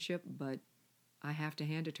relationship, but I have to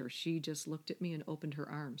hand it to her. She just looked at me and opened her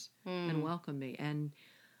arms and welcomed me. And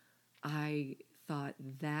I thought,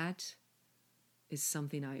 that is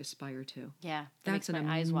something I aspire to. Yeah. That's an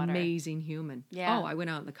amazing human. Yeah. Oh, I went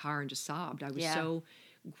out in the car and just sobbed. I was so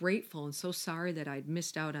grateful and so sorry that I'd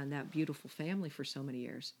missed out on that beautiful family for so many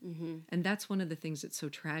years. Mm-hmm. And that's one of the things that's so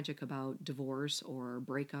tragic about divorce or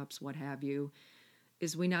breakups, what have you,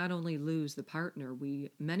 is we not only lose the partner, we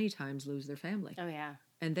many times lose their family. Oh, yeah.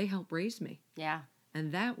 And they helped raise me. Yeah.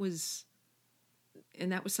 And that was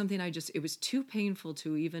something it was too painful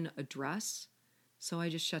to even address. So I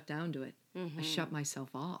just shut down to it. I shut myself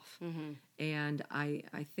off. And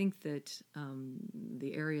I think that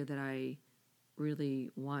the area that I really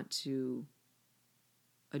want to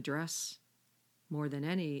address more than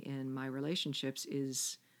any in my relationships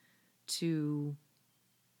is to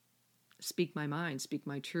speak my mind, speak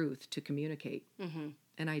my truth, to communicate.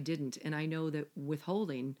 And I didn't. And I know that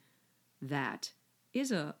withholding that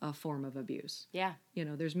is a form of abuse. Yeah.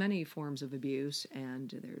 There's many forms of abuse,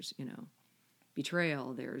 and there's,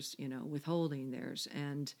 betrayal, there's, withholding,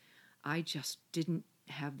 and I just didn't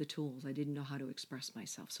have the tools. I didn't know how to express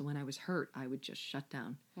myself. So when I was hurt, I would just shut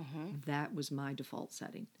down. That was my default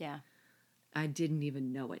setting. Yeah. I didn't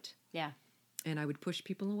even know it. Yeah. And I would push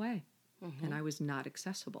people away, and I was not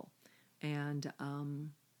accessible. And,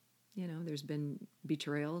 there's been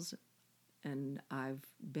betrayals, and I've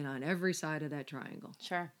been on every side of that triangle.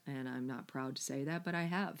 Sure. And I'm not proud to say that, but I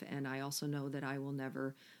have. And I also know that I will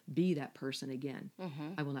never be that person again.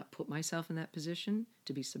 I will not put myself in that position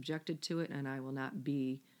to be subjected to it, and I will not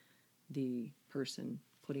be the person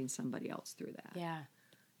putting somebody else through that. Yeah.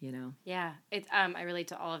 Yeah. It's I relate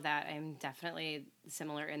to all of that. I'm definitely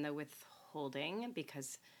similar in the withholding,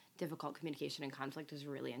 because difficult communication and conflict is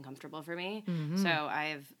really uncomfortable for me. So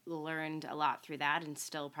I've learned a lot through that, and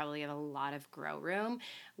still probably have a lot of grow room.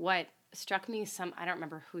 What struck me, I don't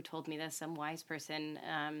remember who told me this, some wise person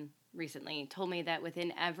recently told me that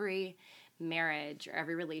within every marriage or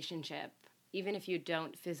every relationship, even if you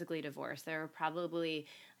don't physically divorce, there are probably,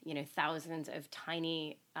 thousands of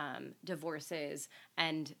tiny divorces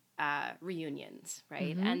and reunions,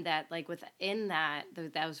 right? And that, like, within that,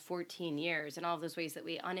 those 14 years and all of those ways that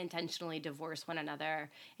we unintentionally divorce one another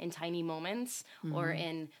in tiny moments or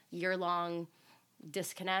in year-long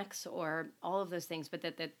disconnects or all of those things, but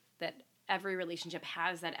that every relationship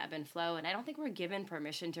has that ebb and flow. And I don't think we're given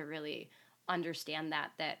permission to really understand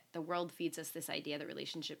that the world feeds us this idea that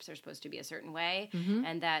relationships are supposed to be a certain way,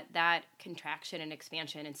 and that contraction and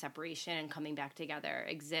expansion and separation and coming back together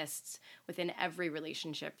exists within every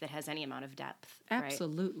relationship that has any amount of depth.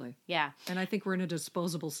 Absolutely. Right? Yeah. And I think we're in a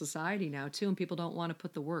disposable society now too, and people don't want to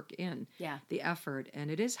put the work in, the effort,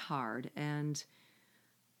 and it is hard. And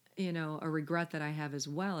a regret that I have as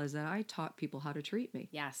well is that I taught people how to treat me.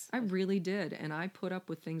 Yes. I really did, and I put up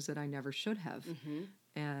with things that I never should have.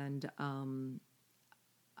 And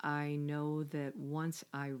I know that once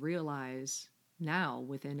I realize now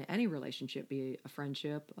within any relationship, be it a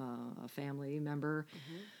friendship, a family member,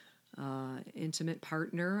 intimate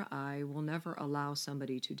partner, I will never allow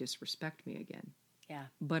somebody to disrespect me again. Yeah.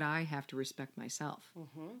 But I have to respect myself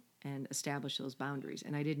and establish those boundaries.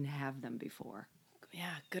 And I didn't have them before.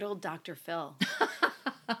 Yeah, good old Dr. Phil.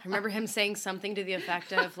 I remember him saying something to the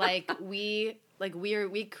effect of, like, we Like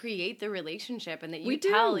we create the relationship, and that you We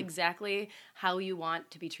tell do. exactly how you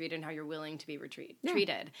want to be treated and how you're willing to be Yeah.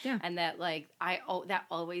 treated. Yeah. And that like that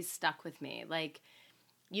always stuck with me. Like,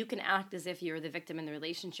 you can act as if you're the victim in the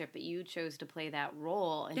relationship, but you chose to play that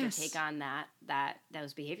role and Yes. to take on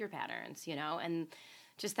those behavior patterns, you know? And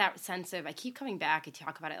just that sense of, I keep coming back, I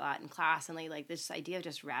talk about it a lot in class, and like this idea of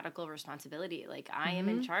just radical responsibility. Like, I am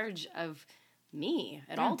in charge of me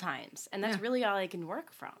at all times. And that's really all I can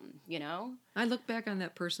work from, you know? I look back on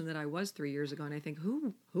that person that I was 3 years ago and I think,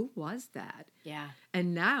 who was that? Yeah.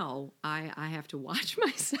 And now I have to watch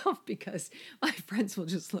myself because my friends will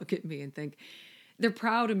just look at me and think, they're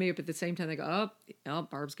proud of me, but at the same time they go, oh,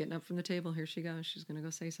 Barb's getting up from the table. Here she goes. She's going to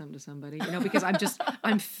go say something to somebody, you know, because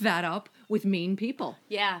I'm fed up with mean people.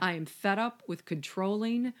 Yeah. I am fed up with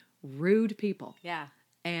controlling, rude people. Yeah.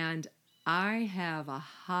 And I have a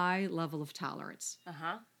high level of tolerance.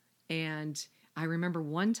 Uh-huh. And I remember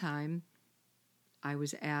one time I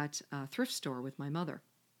was at a thrift store with my mother.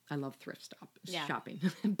 I love thrift shopping.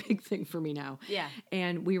 Big thing for me now. Yeah.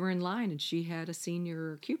 And we were in line and she had a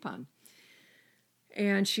senior coupon.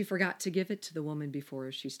 And she forgot to give it to the woman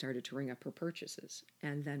before she started to ring up her purchases.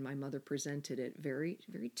 And then my mother presented it very,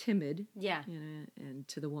 very timid. Yeah. And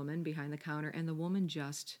to the woman behind the counter. And the woman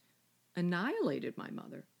just annihilated my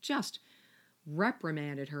mother. Just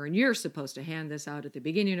reprimanded her. And you're supposed to hand this out at the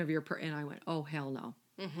beginning of your... And I went, oh, hell no.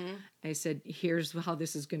 Mm-hmm. I said, here's how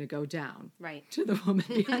this is going to go down. Right. To the woman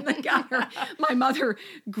behind the counter. My mother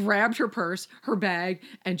grabbed her purse, her bag,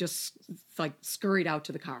 and just like scurried out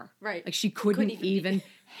to the car. Right. Like she couldn't even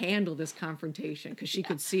handle this confrontation because she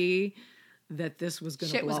could see that this was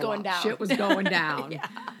going to blow was going up. down. Shit was going down. Yeah.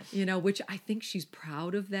 You know, which I think she's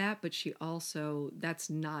proud of that, but she also,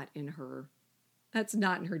 that's not in her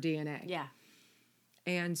DNA. Yeah.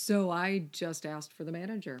 And so I just asked for the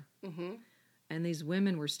manager. Mm-hmm. And these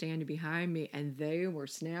women were standing behind me and they were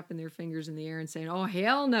snapping their fingers in the air and saying, oh,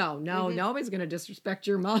 hell no. No, nobody's going to disrespect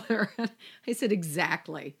your mother. I said,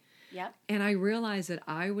 exactly. Yep. And I realized that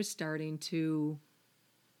I was starting to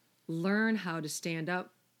learn how to stand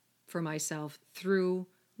up for myself through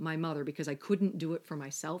my mother because I couldn't do it for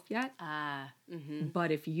myself yet.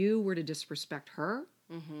 But if you were to disrespect her,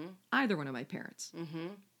 either one of my parents,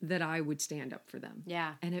 that I would stand up for them.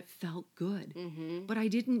 Yeah. And it felt good. But I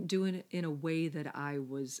didn't do it in a way that I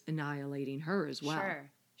was annihilating her as well.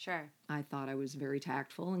 Sure. I thought I was very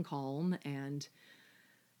tactful and calm. And,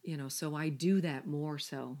 you know, so I do that more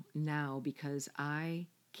so now because I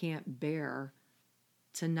can't bear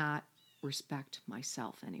to not respect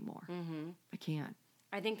myself anymore. I can't.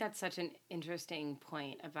 I think that's such an interesting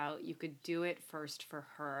point about you could do it first for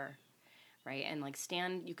her, right? And like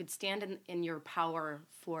you could stand in your power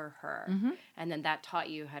for her. And then that taught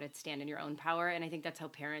you how to stand in your own power. And I think that's how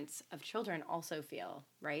parents of children also feel,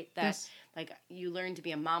 right? That like you learn to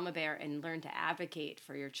be a mama bear and learn to advocate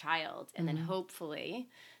for your child. And then hopefully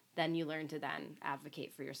then you learn to then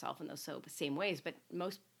advocate for yourself in those same ways. But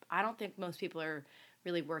I don't think most people are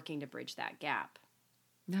really working to bridge that gap.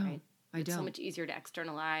 No. Right? I don't. It's so much easier to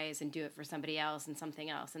externalize and do it for somebody else and something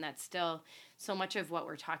else. And that's still so much of what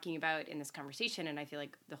we're talking about in this conversation. And I feel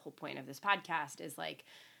like the whole point of this podcast is like,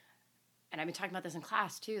 and I've been talking about this in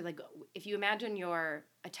class too, like if you imagine your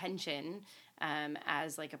attention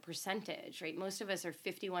as like a percentage, right? Most of us are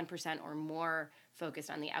 51% or more focused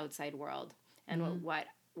on the outside world. And what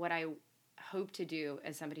I hope to do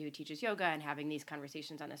as somebody who teaches yoga and having these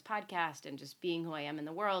conversations on this podcast and just being who I am in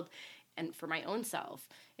the world and for my own self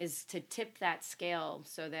is to tip that scale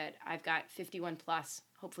so that I've got 51 plus,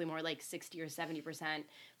 hopefully more like 60 or 70%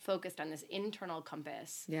 focused on this internal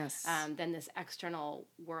compass than this external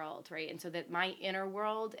world, right? And so that my inner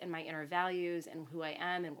world and my inner values and who I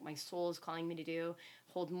am and what my soul is calling me to do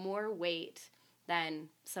hold more weight than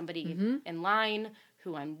somebody in line,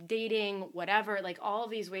 who I'm dating, whatever, like all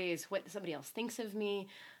of these ways, what somebody else thinks of me.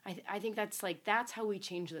 I think that's how we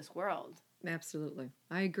change this world. Absolutely.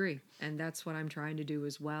 I agree. And that's what I'm trying to do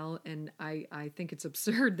as well. And I think it's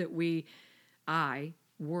absurd that I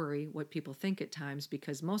worry what people think at times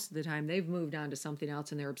because most of the time they've moved on to something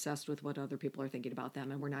else and they're obsessed with what other people are thinking about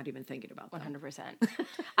them and we're not even thinking about them. 100%.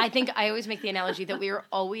 I think I always make the analogy that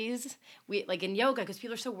we like in yoga because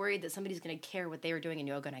people are so worried that somebody's going to care what they are doing in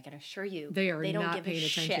yoga and I can assure you they don't not give paying a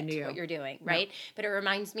attention shit to you. What you're doing, right? No. But it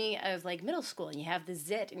reminds me of like middle school and you have the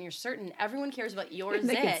zit and you're certain everyone cares about your zit.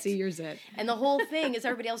 They can see your zit. And the whole thing is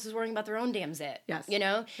everybody else is worrying about their own damn zit. Yes. You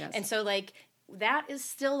know? Yes. And so like that is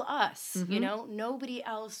still us, you know? Nobody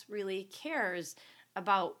else really cares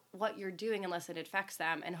about what you're doing unless it affects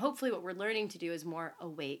them. And hopefully what we're learning to do as more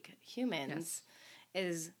awake humans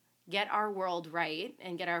is get our world right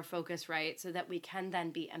and get our focus right so that we can then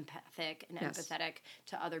be empathic and empathetic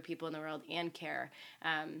to other people in the world and care.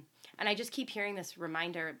 And I just keep hearing this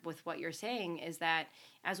reminder with what you're saying is that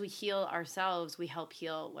as we heal ourselves, we help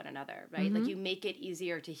heal one another, right? Like you make it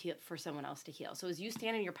easier to heal for someone else to heal. So as you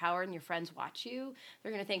stand in your power and your friends watch you,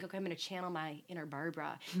 they're going to think, okay, I'm going to channel my inner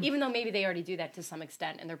Barbara, even though maybe they already do that to some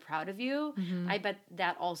extent and they're proud of you. I bet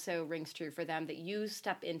that also rings true for them, that you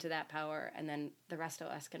step into that power and then the rest of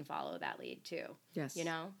us can follow that lead too. Yes. You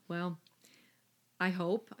know? Well, I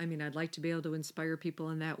hope. I mean, I'd like to be able to inspire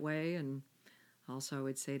people in that way. And also, I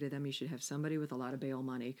would say to them, you should have somebody with a lot of bail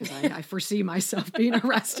money, because I foresee myself being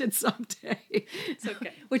arrested someday. It's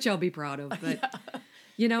okay. Which I'll be proud of. But,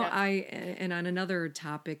 you know, and on another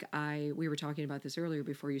topic, we were talking about this earlier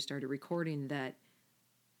before you started recording, that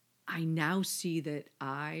I now see that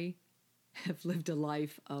I have lived a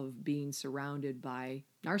life of being surrounded by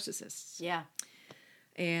narcissists. Yeah.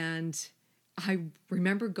 And I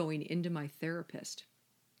remember going into my therapist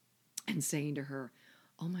and saying to her,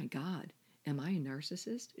 oh my God, am I a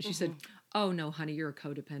narcissist? She said, oh no, honey, you're a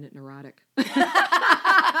codependent neurotic.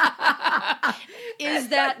 Is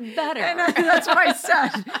that better? And that's what I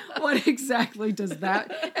said. What exactly does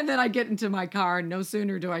that? And then I get into my car, and no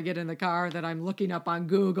sooner do I get in the car that I'm looking up on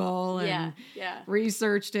Google and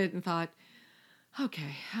researched it and thought,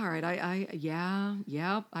 okay, all right,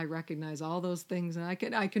 I recognize all those things, and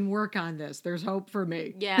I can work on this. There's hope for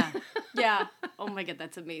me. Yeah. Oh my God,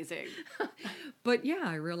 that's amazing. But yeah,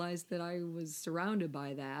 I realized that I was surrounded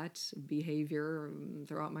by that behavior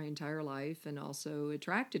throughout my entire life, and also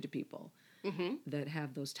attracted to people that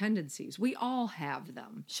have those tendencies. We all have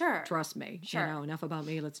them. Sure. Trust me. Sure. You know, enough about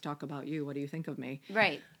me. Let's talk about you. What do you think of me?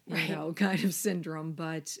 Right. You know, kind of syndrome,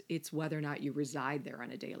 but it's whether or not you reside there on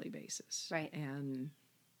a daily basis. Right. And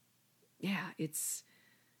yeah, it's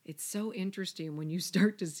so interesting when you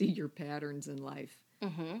start to see your patterns in life.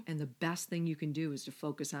 And the best thing you can do is to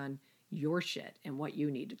focus on your shit and what you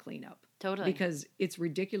need to clean up. Totally. Because it's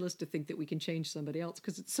ridiculous to think that we can change somebody else,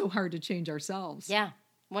 because it's so hard to change ourselves. Yeah.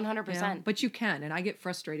 100%. Yeah, but you can. And I get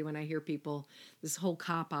frustrated when I hear people, this whole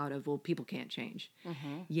cop out of, well, people can't change.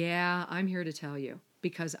 Yeah, I'm here to tell you,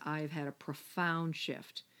 because I've had a profound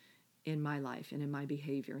shift in my life and in my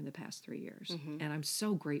behavior in the past 3 years. And I'm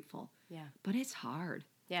so grateful. Yeah. But it's hard.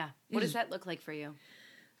 Yeah. What does that look like for you?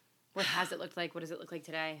 What has it looked like? What does it look like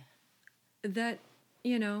today? That,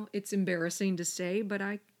 you know, it's embarrassing to say, but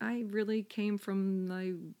I really came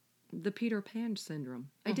from the Peter Pan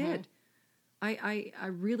syndrome. I did. I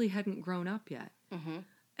really hadn't grown up yet.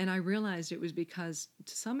 And I realized it was because,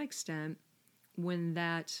 to some extent, when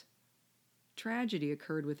that tragedy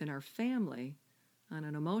occurred within our family on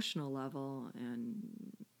an emotional level, and,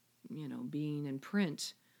 you know, being in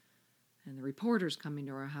print and the reporters coming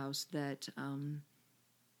to our house, that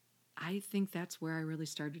I think that's where I really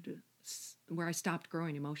where I stopped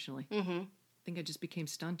growing emotionally. I think I just became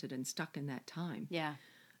stunted and stuck in that time. Yeah.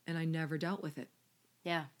 And I never dealt with it.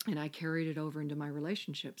 Yeah. And I carried it over into my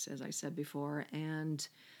relationships, as I said before, and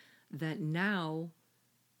that now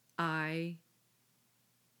I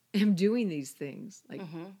am doing these things, like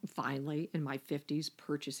finally in my 50s,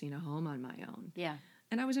 purchasing a home on my own. Yeah.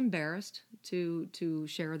 And I was embarrassed to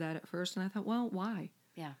share that at first, and I thought, well, why?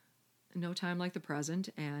 Yeah. No time like the present,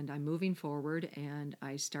 and I'm moving forward, and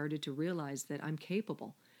I started to realize that I'm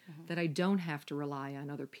capable, that I don't have to rely on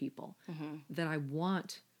other people, that I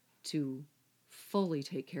want to fully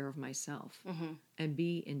take care of myself and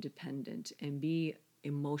be independent and be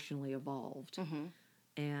emotionally evolved,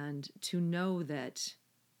 and to know that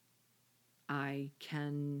I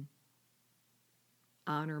can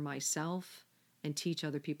honor myself and teach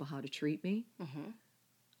other people how to treat me,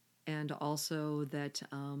 and also that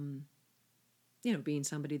you know, being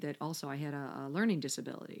somebody that also, I had a learning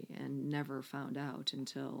disability and never found out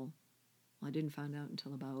until, well, I didn't find out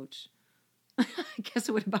until about, I guess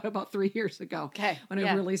it was about 3 years ago, when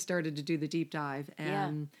I really started to do the deep dive,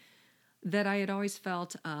 and that I had always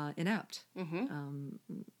felt inept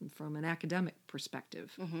from an academic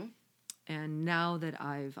perspective. And now that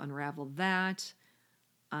I've unraveled that,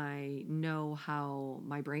 I know how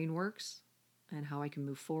my brain works and how I can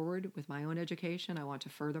move forward with my own education. I want to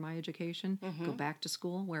further my education, go back to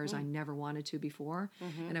school, whereas I never wanted to before.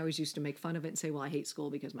 And I always used to make fun of it and say, well, I hate school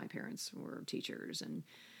because my parents were teachers. And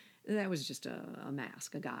that was just a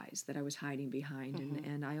mask, a guise that I was hiding behind.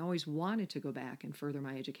 And I always wanted to go back and further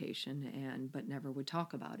my education, but never would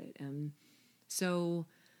talk about it. And so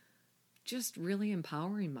just really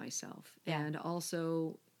empowering myself, and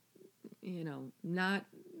also, you know, not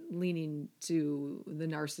leaning to the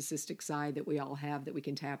narcissistic side that we all have that we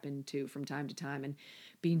can tap into from time to time, and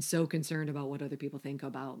being so concerned about what other people think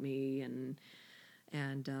about me, and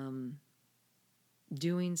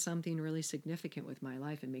doing something really significant with my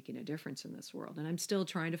life and making a difference in this world. And I'm still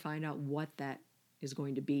trying to find out what that is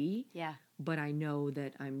going to be. Yeah. But I know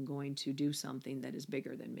that I'm going to do something that is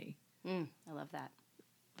bigger than me. I love that.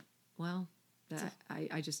 Well,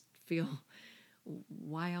 I just feel,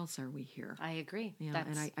 why else are we here? I agree. You know,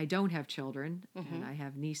 and I don't have children, and I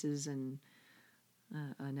have nieces and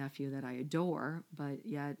a nephew that I adore, but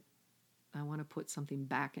yet I want to put something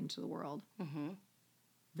back into the world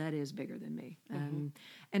that is bigger than me.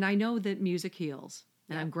 And I know that music heals,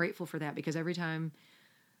 and I'm grateful for that, because every time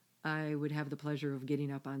I would have the pleasure of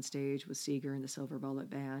getting up on stage with Seeger and the Silver Bullet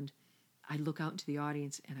Band, I look out into the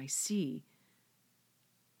audience and I see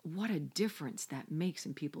what a difference that makes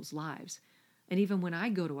in people's lives. And even when I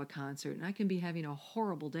go to a concert, and I can be having a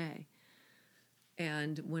horrible day,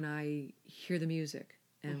 and when I hear the music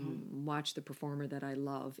and watch the performer that I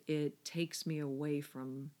love, it takes me away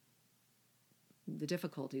from the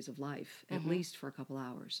difficulties of life, at least for a couple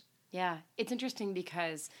hours. Yeah, it's interesting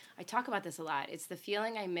because I talk about this a lot. It's the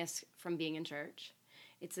feeling I miss from being in church.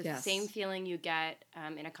 It's the same feeling you get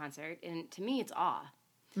in a concert. And to me, it's awe.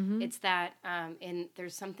 It's that, and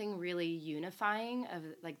there's something really unifying of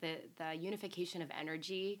like the unification of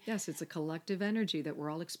energy. Yes, it's a collective energy that we're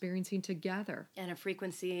all experiencing together. And a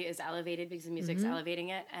frequency is elevated because the music's elevating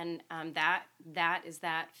it. And that is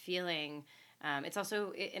that feeling. It's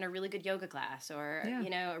also in a really good yoga class, or,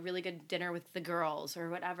 a really good dinner with the girls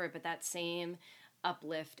or whatever, but that same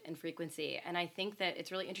uplift and frequency. And I think that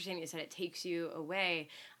it's really interesting that you said it takes you away.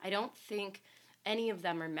 I don't think any of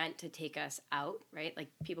them are meant to take us out, right? Like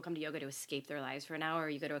people come to yoga to escape their lives for an hour, or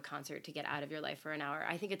you go to a concert to get out of your life for an hour.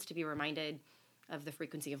 I think it's to be reminded of the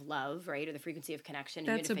frequency of love, right? Or the frequency of connection.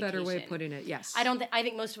 That's a better way of putting it. Yes. I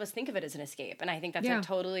think most of us think of it as an escape, and I think that's a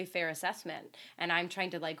totally fair assessment. And I'm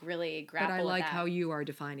trying to like really grapple with that. But I like how you are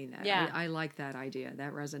defining that. Yeah. I like that idea.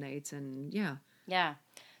 That resonates, and Yeah.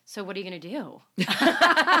 So what are you going to do?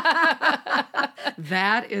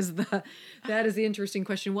 That is the interesting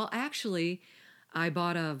question. Well, actually, I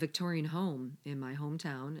bought a Victorian home in my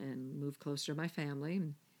hometown and moved closer to my family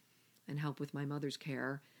and help with my mother's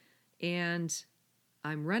care. And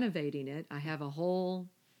I'm renovating it. I have a whole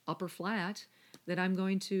upper flat that I'm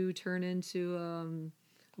going to turn into,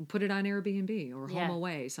 put it on Airbnb or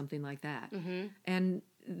HomeAway, something like that. And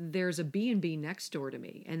there's a B&B next door to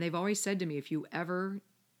me. And they've always said to me, if you ever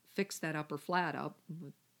fix that upper flat up,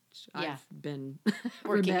 which I've been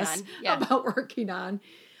remiss about working on,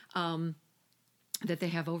 that they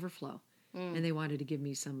have overflow. And they wanted to give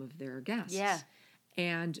me some of their guests. Yeah.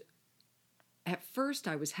 And at first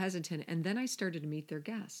I was hesitant, and then I started to meet their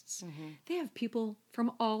guests. They have people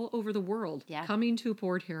from all over the world coming to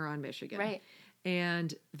Port Huron, Michigan. Right.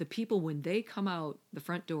 And the people, when they come out the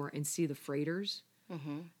front door and see the freighters,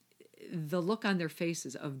 the look on their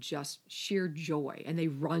faces of just sheer joy, and they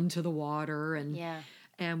run to the water, and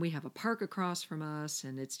we have a park across from us,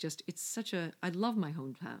 and it's such a, I love my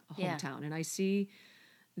hometown, and I see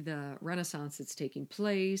the renaissance that's taking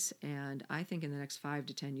place, and I think in the next 5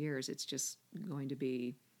 to 10 years, it's just going to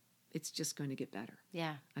get better.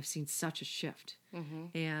 Yeah. I've seen such a shift.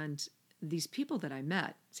 And these people that I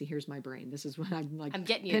met, see, here's my brain. This is when I'm like, I'm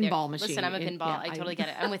getting you pinball there. machine. Listen, I'm a pinball. I totally get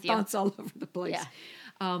it. I'm with you. Bounce all over the place.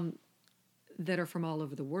 That are from all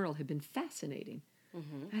over the world have been fascinating.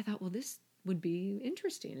 And I thought, well, this would be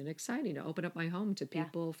interesting and exciting to open up my home to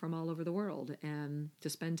people from all over the world and to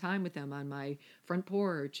spend time with them on my front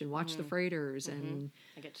porch and watch the freighters. And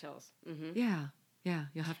I get chills. Yeah,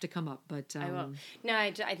 you'll have to come up, but I will. No,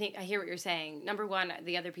 I think I hear what you're saying. Number one,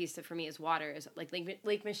 the other piece that for me is water. Is like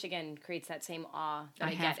Lake Michigan creates that same awe that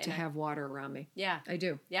I have to have water around me. Yeah, I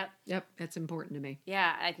do. Yep, that's important to me.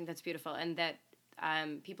 Yeah, I think that's beautiful, and that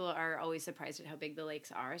people are always surprised at how big the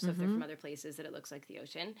lakes are. So if they're from other places, that it looks like the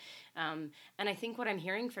ocean. And I think what I'm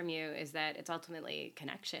hearing from you is that it's ultimately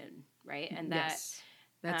connection, right? And that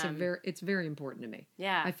that's it's very important to me.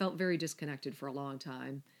 Yeah, I felt very disconnected for a long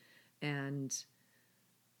time, and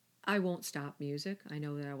I won't stop music. I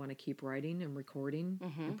know that I want to keep writing and recording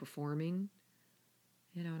and performing,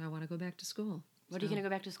 and I want to go back to school. What are you going to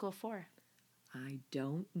go back to school for? I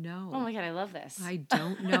don't know. Oh my God, I love this. I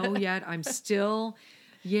don't know yet. I'm still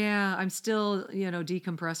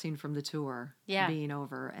decompressing from the tour being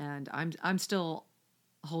over, and I'm still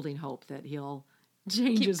holding hope that he'll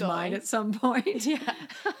change his mind at some point. Yeah.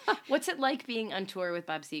 What's it like being on tour with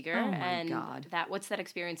Bob Seger? Oh my God. What's that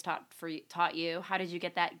experience taught you? How did you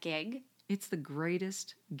get that gig? It's the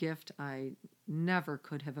greatest gift I never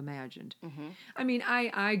could have imagined. I mean,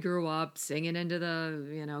 I grew up singing into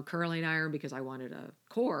the, curling iron because I wanted a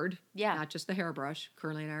chord, not just the hairbrush,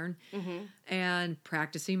 curling iron, and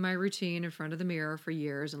practicing my routine in front of the mirror for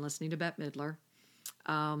years and listening to Bette Midler.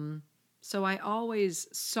 So I always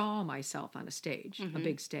saw myself on a stage, a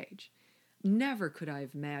big stage. Never could I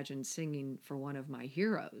have imagined singing for one of my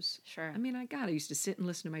heroes. Sure. I mean, I used to sit and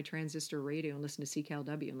listen to my transistor radio and listen to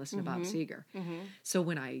CKLW and listen to Bob Seger. So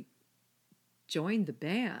when I joined the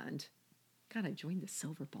band, God, I joined the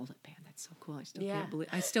Silver Bullet Band. That's so cool.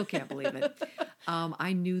 I still can't believe it.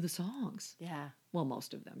 I knew the songs. Yeah. Well,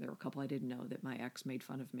 most of them. There were a couple I didn't know that my ex made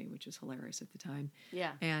fun of me, which was hilarious at the time.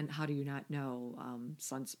 Yeah. And how do you not know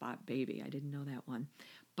Sunspot Baby? I didn't know that one.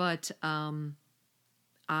 But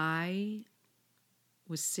I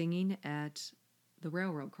was singing at the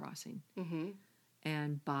railroad crossing.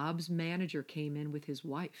 And Bob's manager came in with his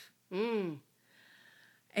wife. And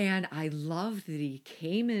I loved that he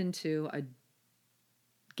came into a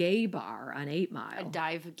gay bar on 8 Mile. A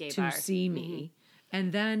dive gay to bar. see me.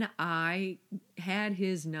 And then I had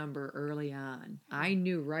his number early on. I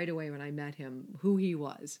knew right away when I met him who he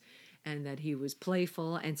was and that he was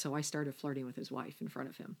playful. And so I started flirting with his wife in front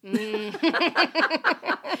of him.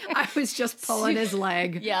 I was just pulling his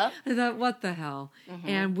leg. Yeah. I thought, what the hell?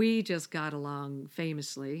 And we just got along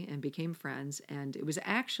famously and became friends. And it was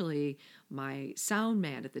actually my sound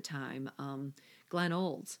man at the time, Glenn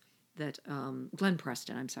Olds. Glenn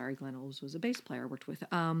Preston, I'm sorry, Glenn Olds was a bass player I worked with,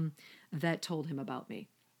 that told him about me.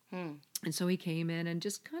 And so he came in and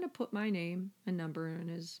just kind of put my name and number in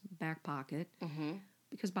his back pocket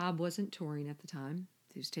because Bob wasn't touring at the time.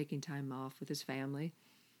 He was taking time off with his family.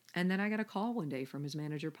 And then I got a call one day from his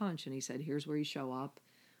manager, Punch, and he said, here's where you show up.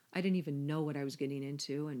 I didn't even know what I was getting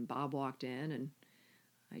into, and Bob walked in, and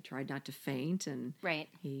I tried not to faint, and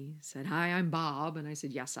he said, hi, I'm Bob. And I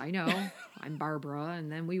said, yes, I know. I'm Barbara.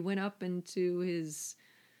 And then we went up into his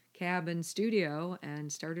cabin studio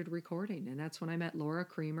and started recording. And that's when I met Laura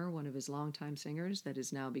Creamer, one of his longtime singers that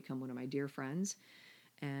has now become one of my dear friends.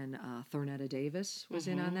 And Thornetta Davis was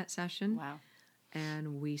in on that session. Wow.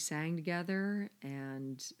 And we sang together.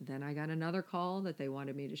 And then I got another call that they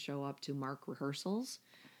wanted me to show up to Mark rehearsals,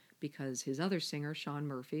 because his other singer, Sean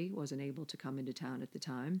Murphy, wasn't able to come into town at the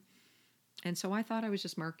time. And so I thought I was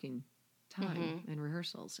just marking time and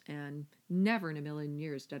rehearsals. And never in a million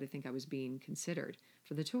years did I think I was being considered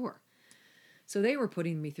for the tour. So they were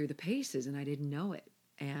putting me through the paces, and I didn't know it.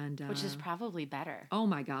 And which is probably better. Oh,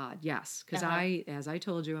 my God, yes. Because as I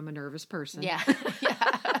told you, I'm a nervous person. Yeah.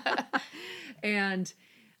 And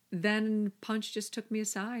then Punch just took me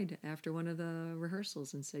aside after one of the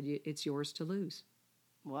rehearsals and said, it's yours to lose.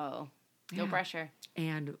 Whoa. No pressure.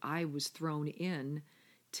 And I was thrown in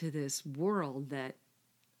to this world that,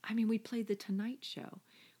 I mean, we played The Tonight Show.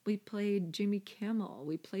 We played Jimmy Kimmel.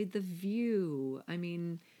 We played The View. I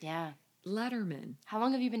mean, Letterman. How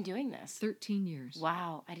long have you been doing this? 13 years.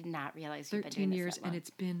 Wow. I did not realize you've been doing 13 years, this that long. and it's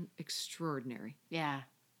been extraordinary. Yeah.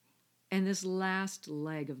 And this last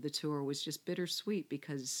leg of the tour was just bittersweet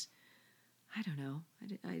because, I don't know,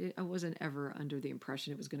 I wasn't ever under the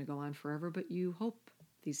impression it was going to go on forever, but you hope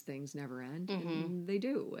these things never end, and they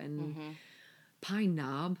do. And Pine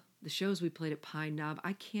Knob, the shows we played at Pine Knob,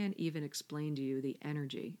 I can't even explain to you the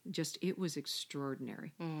energy. Just, it was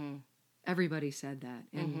extraordinary. Everybody said that.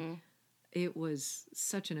 And it was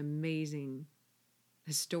such an amazing,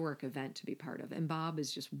 historic event to be part of. And Bob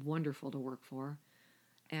is just wonderful to work for.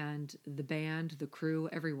 And the band, the crew,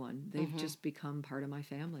 everyone, they've just become part of my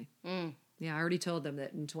family. Yeah, I already told them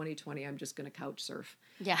that in 2020, I'm just going to couch surf.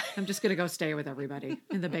 Yeah. I'm just going to go stay with everybody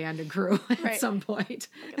in the band and crew at some point.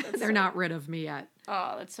 They're not rid of me yet.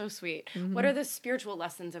 Oh, that's so sweet. What are the spiritual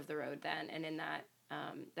lessons of the road then, and in that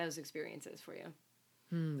those experiences for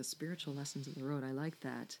you? The spiritual lessons of the road, I like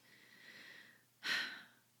that.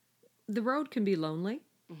 The road can be lonely.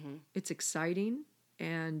 It's exciting,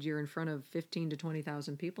 and you're in front of 15 to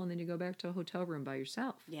 20,000 people, and then you go back to a hotel room by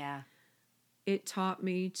yourself. Yeah. It taught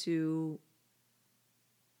me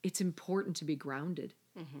it's important to be grounded.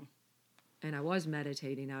 And I was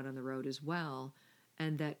meditating out on the road as well.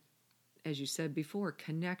 And that, as you said before,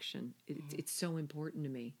 connection, it's so important to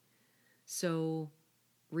me. So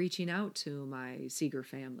reaching out to my Seeger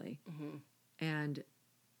family, and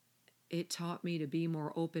it taught me to be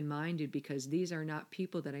more open-minded, because these are not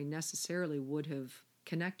people that I necessarily would have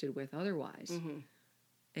connected with otherwise.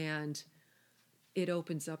 And it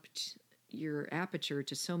opens up your aperture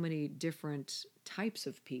to so many different types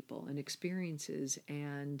of people and experiences.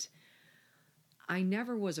 And I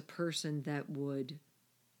never was a person that would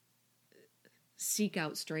seek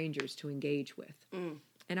out strangers to engage with.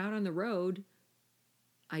 And out on the road,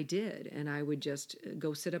 I did. And I would just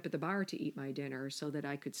go sit up at the bar to eat my dinner so that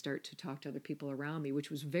I could start to talk to other people around me, which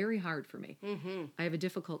was very hard for me. Mm-hmm. I have a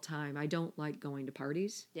difficult time. I don't like going to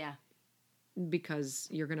parties. Yeah. Because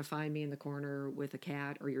you're going to find me in the corner with a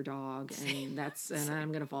cat or your dog, and I'm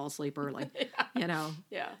going to fall asleep early, Yeah.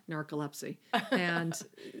 narcolepsy. And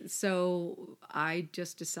so I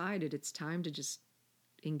just decided it's time to just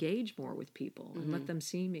engage more with people and let them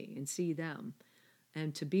see me and see them,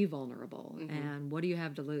 and to be vulnerable. And what do you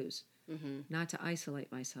have to lose? Not to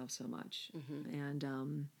isolate myself so much.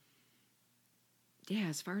 And yeah,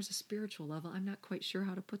 as far as a spiritual level, I'm not quite sure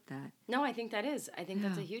how to put that. No, I think that is. I think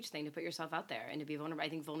that's a huge thing, to put yourself out there and to be vulnerable. I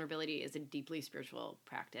think vulnerability is a deeply spiritual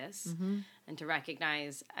practice. And to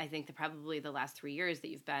recognize, I think that probably the last 3 years that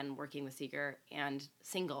you've been working with Seeker and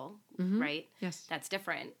single, right? Yes. That's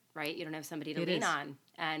different, right? You don't have somebody to lean on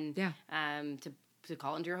and to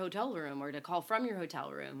call into your hotel room or to call from your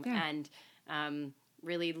hotel room. And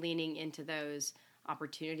really leaning into those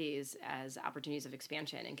opportunities as opportunities of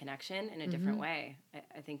expansion and connection in a different way.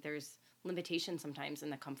 I think there's limitations sometimes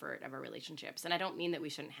in the comfort of our relationships. And I don't mean that we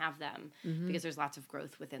shouldn't have them, because there's lots of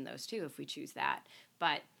growth within those too if we choose that.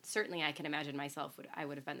 But certainly I can imagine myself, I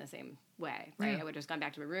would have been the same way, right? I would have just gone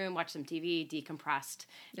back to my room, watched some TV, decompressed,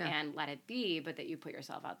 and let it be, but that you put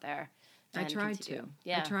yourself out there. I tried to.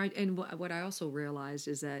 Yeah. I tried. And what I also realized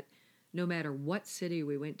is that no matter what city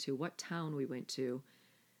we went to, what town we went to,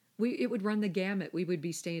 it would run the gamut. We would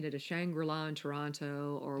be staying at a Shangri-La in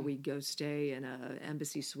Toronto, or we'd go stay in a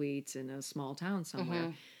Embassy Suites in a small town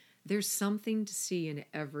somewhere. There's something to see in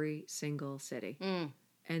every single city.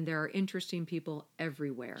 And there are interesting people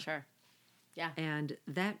everywhere. Sure. Yeah. And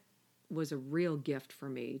that was a real gift for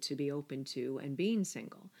me to be open to, and being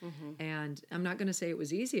single. And I'm not going to say it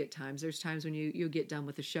was easy at times. There's times when you get done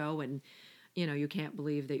with the show and you can't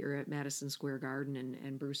believe that you're at Madison Square Garden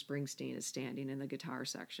and Bruce Springsteen is standing in the guitar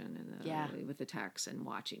section and with the text and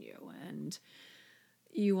watching you. And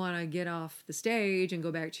you want to get off the stage and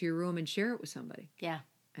go back to your room and share it with somebody. Yeah.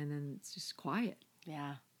 And then it's just quiet.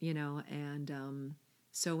 Yeah. And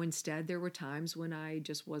so instead there were times when I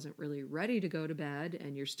just wasn't really ready to go to bed,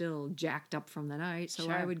 and you're still jacked up from the night. So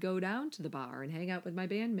I would go down to the bar and hang out with my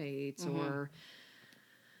bandmates or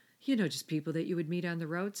just people that you would meet on the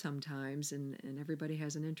road sometimes, and everybody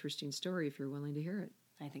has an interesting story if you're willing to hear it.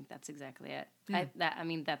 I think that's exactly it. Yeah.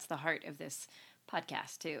 That's the heart of this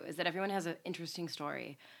podcast too, is that everyone has an interesting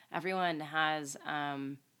story. Everyone has,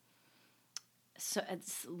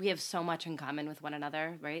 we have so much in common with one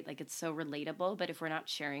another, right? Like, it's so relatable, but if we're not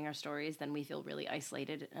sharing our stories, then we feel really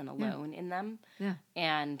isolated and alone in them. Yeah.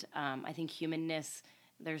 And I think humanness,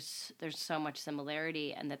 there's so much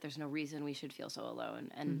similarity, and that there's no reason we should feel so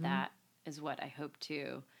alone. And that is what I hope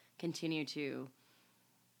to continue to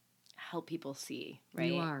help people see,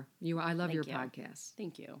 right? You are. I love your podcast.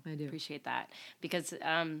 Thank you. I do. Appreciate that. Because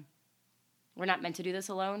we're not meant to do this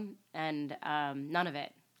alone, and none of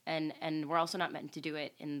it. And we're also not meant to do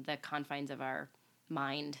it in the confines of our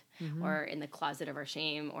mind or in the closet of our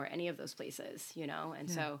shame or any of those places, And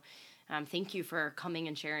so thank you for coming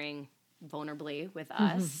and sharing vulnerably with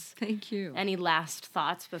us. Thank you. Any last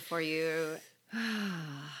thoughts before you?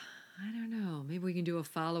 I don't know. Maybe we can do a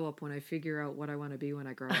follow-up when I figure out what I want to be when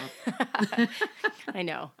I grow up. I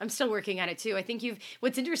know. I'm still working on it too. I think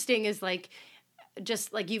what's interesting is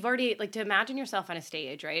just you've already, to imagine yourself on a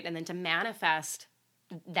stage, right? And then to manifest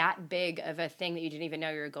that big of a thing that you didn't even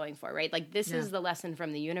know you were going for, right? This is the lesson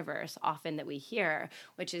from the universe often that we hear,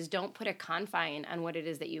 which is don't put a confine on what it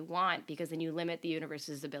is that you want, because then you limit the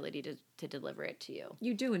universe's ability to deliver it to you.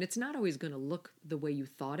 You do, and it's not always going to look the way you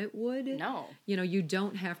thought it would. No. You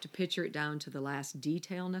don't have to picture it down to the last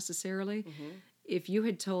detail necessarily. If you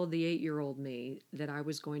had told the 8-year-old me that I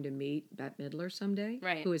was going to meet Bette Midler someday,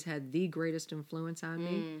 who has had the greatest influence on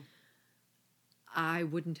me, I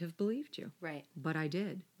wouldn't have believed you. Right. But I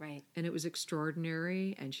did. Right. And it was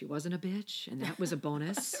extraordinary, and she wasn't a bitch, and that was a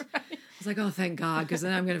bonus. Right. I was like, oh, thank God, because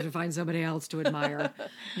then I'm going to have to find somebody else to admire,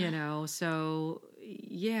 So,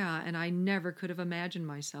 yeah, and I never could have imagined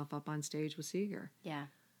myself up on stage with Seeger. Yeah.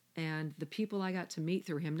 And the people I got to meet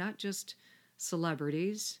through him, not just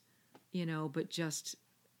celebrities, but just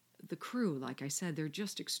the crew, like I said, they're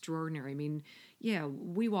just extraordinary. I mean, yeah,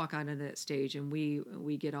 we walk onto that stage and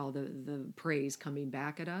we get all the praise coming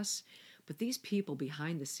back at us, but these people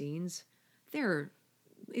behind the scenes,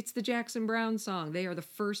 it's the Jackson Browne song. They are the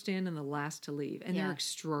first in and the last to leave, and they're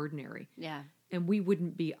extraordinary. Yeah. And we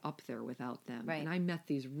wouldn't be up there without them. Right. And I met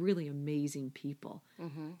these really amazing people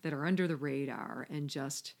that are under the radar and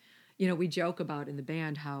just, we joke about in the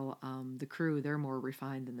band how the crew, they're more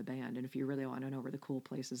refined than the band. And if you really want to know where the cool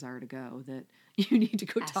places are to go, that you need to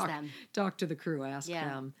go talk to the crew, ask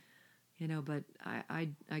them. But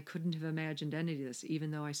I couldn't have imagined any of this,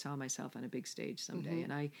 even though I saw myself on a big stage someday.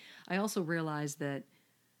 And I also realized that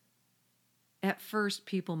at first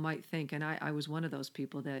people might think, and I was one of those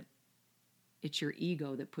people, that it's your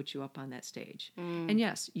ego that puts you up on that stage. And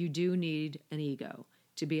yes, you do need an ego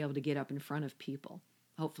to be able to get up in front of people.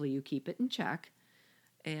 Hopefully you keep it in check.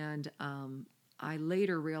 And I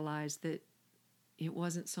later realized that it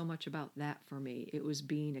wasn't so much about that for me. It was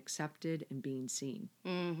being accepted and being seen.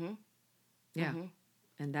 Mm-hmm. Yeah. Mm-hmm.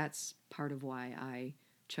 And that's part of why I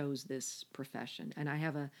chose this profession. And I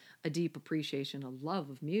have a deep appreciation, a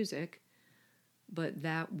love of music, but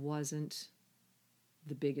that wasn't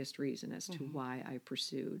the biggest reason as to why I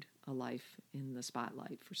pursued a life in the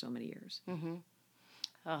spotlight for so many years. Mm-hmm.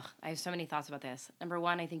 Oh, I have so many thoughts about this. Number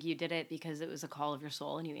one, I think you did it because it was a call of your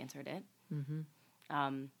soul and you answered it. Mm-hmm.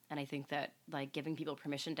 And I think that like giving people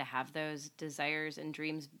permission to have those desires and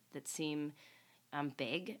dreams that seem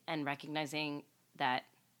big, and recognizing that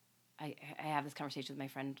I have this conversation with my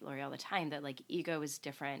friend Lori all the time, that like ego is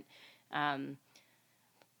different.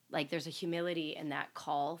 Like there's a humility in that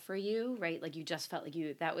call for you, right? Like you just felt like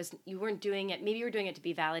you weren't doing it. Maybe you were doing it to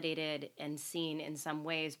be validated and seen in some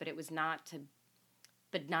ways, but it was not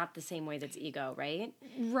the same way that's ego, right?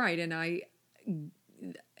 Right. And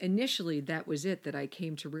initially that was it that I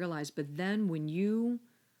came to realize. But then when you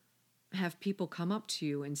have people come up to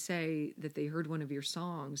you and say that they heard one of your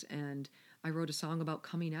songs, and I wrote a song about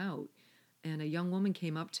coming out, and a young woman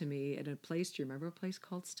came up to me at a place. Do you remember a place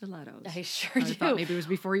called Stilettos? I sure do. I thought maybe it was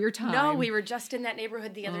before your time. No, we were just in that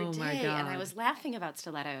neighborhood the other day, and I was laughing about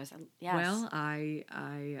Stilettos. Yes. Well, I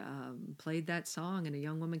played that song, and a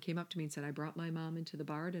young woman came up to me and said, I brought my mom into the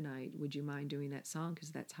bar tonight. Would you mind doing that song? Because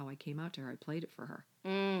that's how I came out to her. I played it for her.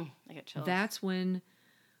 I got chills. That's when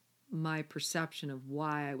my perception of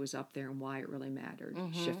why I was up there and why it really mattered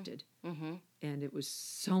shifted. Mm-hmm. And it was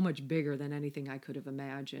so much bigger than anything I could have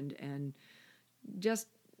imagined. And just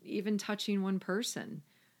even touching one person,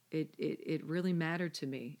 it really mattered to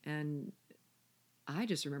me. And I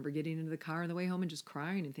just remember getting into the car on the way home and just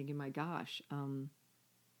crying and thinking, my gosh,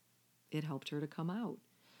 it helped her to come out.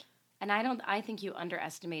 And I think you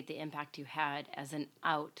underestimate the impact you had as an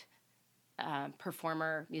out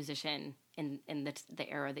performer, musician in the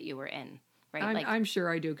era that you were in, right? I'm sure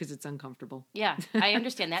I do, because it's uncomfortable. Yeah, I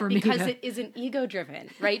understand that because it isn't ego-driven,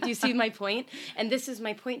 right? Do you see my point? And this is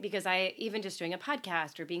my point because I, even just doing a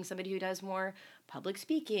podcast or being somebody who does more public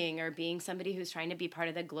speaking or being somebody who's trying to be part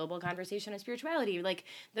of the global conversation on spirituality, like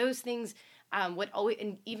those things,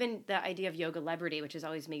 and even the idea of yoga celebrity, which has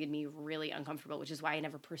always made me really uncomfortable, which is why I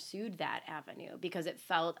never pursued that avenue, because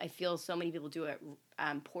I feel so many people do it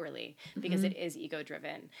poorly because it is ego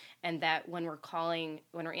driven, and that when we're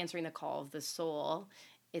answering the call of the soul,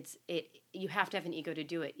 you have to have an ego to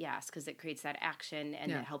do it, yes, because it creates that action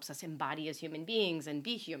and it helps us embody as human beings and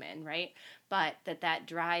be human, right? But that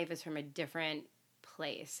drive is from a different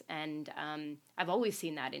place, and I've always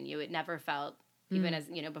seen that in you. It never felt, even as,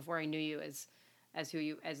 before I knew you as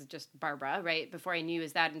just Barbara, right? Before I knew you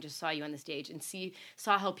as that and just saw you on the stage and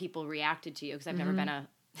saw how people reacted to you, because I've never been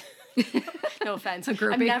no offense, I've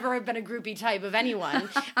never been a groupie type of anyone.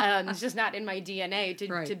 It's just not in my DNA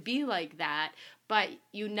to be like that. But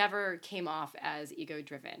you never came off as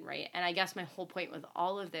ego-driven, right? And I guess my whole point with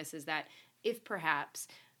all of this is that if perhaps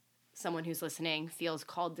someone who's listening feels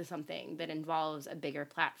called to something that involves a bigger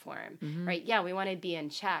platform, right? Yeah, we want to be in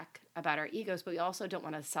check about our egos, but we also don't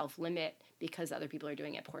want to self-limit because other people are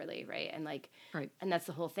doing it poorly, right? And and that's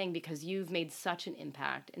the whole thing, because you've made such an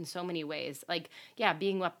impact in so many ways. Like, yeah,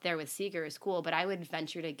 being up there with Seeger is cool, but I would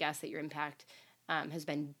venture to guess that your impact has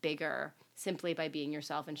been bigger simply by being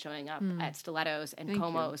yourself and showing up at Stilettos and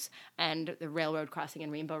Komos and the Railroad Crossing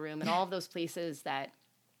and Rainbow Room and all of those places that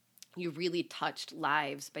you really touched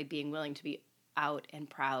lives by being willing to be out and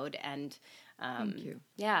proud. And thank you.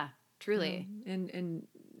 Yeah, truly. And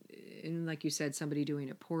like you said, somebody doing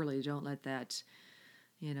it poorly, don't let that,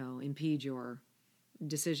 impede your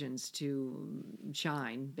decisions to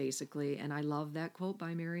shine, basically. And I love that quote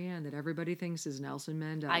by Marianne that everybody thinks is Nelson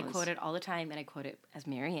Mandela. I quote it all the time, and I quote it as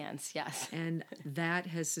Marianne's, yes. And that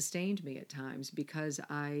has sustained me at times, because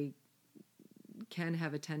I can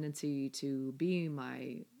have a tendency to be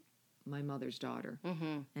my mother's daughter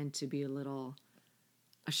and to be a little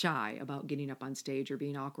shy about getting up on stage or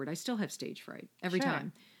being awkward. I still have stage fright every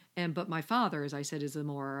time. But my father, as I said, is a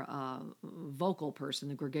more vocal person,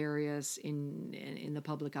 the gregarious in the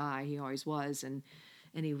public eye. He always was, and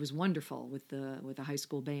he was wonderful with the high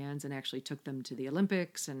school bands, and actually took them to the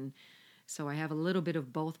Olympics and So I have a little bit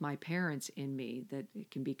of both my parents in me that it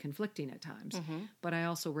can be conflicting at times. But I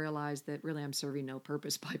also realize that really I'm serving no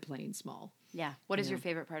purpose by playing small. Yeah. What is your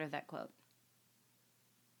favorite part of that quote?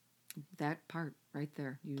 That part right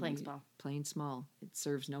there. Playing small. Playing small. It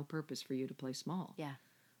serves no purpose for you to play small. Yeah.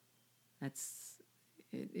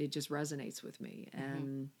 It just resonates with me.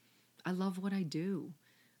 And I love what I do.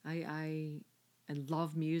 I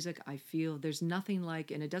love music. I feel there's nothing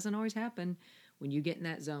like, and it doesn't always happen, when you get in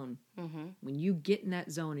that zone. When you get in that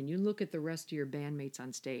zone and you look at the rest of your bandmates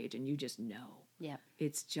on stage and you just know. Yeah.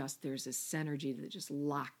 It's just, there's this synergy that just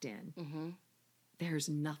locked in. There's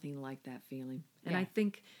nothing like that feeling. And I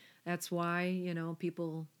think that's why, you know,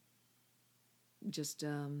 people just,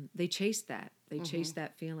 they chase that. They chase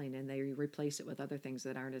that feeling and they replace it with other things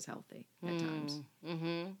that aren't as healthy at times.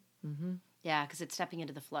 Yeah, because it's stepping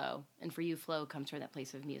into the flow. And for you, flow comes from that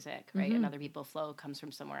place of music, right? And other people, flow comes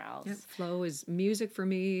from somewhere else. Yep. Flow is, music for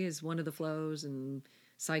me is one of the flows, and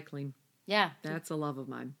cycling. Yeah. That's a love of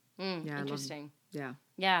mine. Yeah, Interesting. Yeah.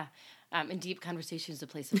 Yeah. And deep conversation is a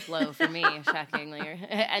place of flow for me, shockingly,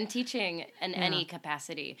 and teaching in any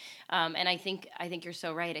capacity. And I think you're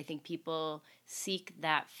so right. I think people seek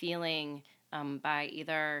that feeling by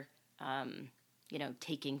either, you know,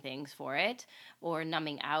 taking things for it, or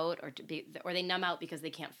numbing out, or they numb out because they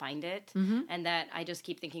can't find it. And that I just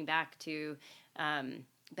keep thinking back to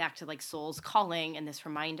like soul's calling, and this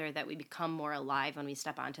reminder that we become more alive when we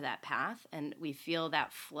step onto that path, and we feel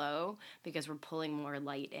that flow because we're pulling more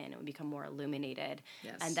light in and we become more illuminated.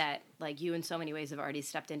 Yes. And that, like, you in so many ways have already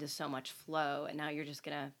stepped into so much flow, and now you're just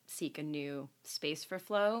going to seek a new space for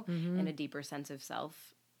flow and a deeper sense of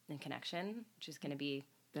self and connection, which is going to be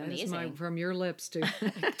amazing. That is from your lips to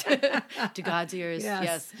to God's ears.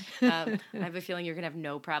 Yes. I have a feeling you're going to have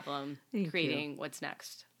no problem creating what's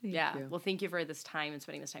next. Thank you. Well, thank you for this time and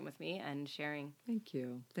spending this time with me and sharing. Thank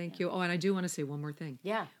you. Thank you. Oh, and I do want to say one more thing.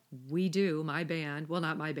 Yeah. We do, my band, well,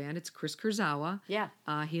 not my band, it's Chris Kurzawa. Yeah.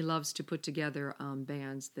 He loves to put together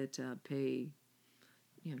bands that pay,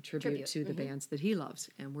 you know, tribute to the bands that he loves.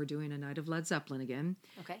 And we're doing a night of Led Zeppelin again.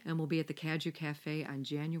 Okay. And we'll be at the Caju Cafe on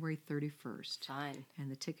January 31st. Fun. And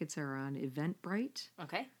the tickets are on Eventbrite.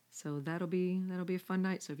 Okay. So that'll be a fun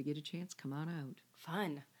night. So if you get a chance, come on out.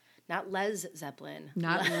 Fun. Not Les Zeppelin.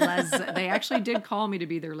 Not Les. They actually did call me to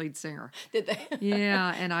be their lead singer. Did they?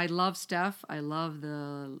 Yeah, and I love Steph. I love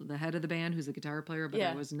the head of the band, who's a guitar player, but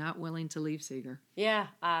I was not willing to leave Seeger. Yeah,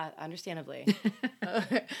 understandably.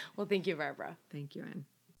 Well, thank you, Barbara. Thank you, Ann.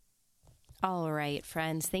 All right,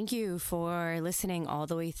 friends. Thank you for listening all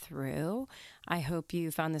the way through. I hope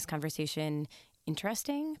you found this conversation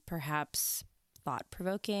interesting, perhaps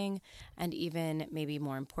thought-provoking, and even, maybe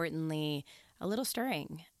more importantly, a little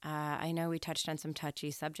stirring. I know we touched on some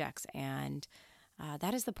touchy subjects, and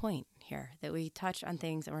that is the point here, that we touch on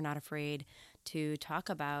things that we're not afraid to talk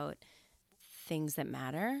about, things that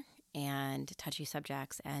matter, and touchy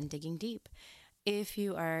subjects, and digging deep. If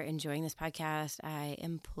you are enjoying this podcast, I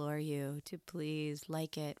implore you to please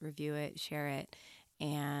like it, review it, share it,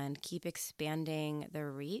 and keep expanding the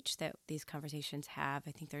reach that these conversations have.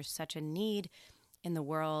 I think there's such a need in the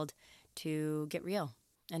world to get real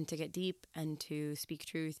and to get deep and to speak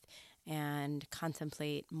truth and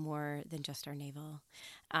contemplate more than just our navel.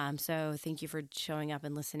 So thank you for showing up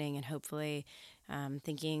and listening, and hopefully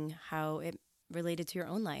thinking how it related to your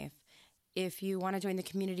own life. If you want to join the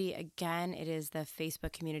community, again, it is the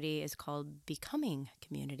Facebook community is called Becoming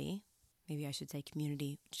Community. Maybe I should say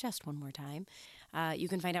community just one more time. You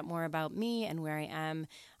can find out more about me and where I am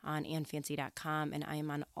on AnnFancy.com, and I am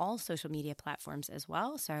on all social media platforms as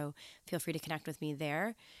well, so feel free to connect with me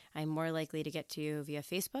there. I'm more likely to get to you via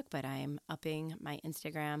Facebook, but I'm upping my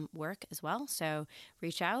Instagram work as well, so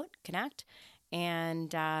reach out, connect,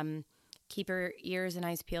 and keep your ears and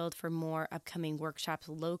eyes peeled for more upcoming workshops